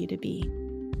wants you to be.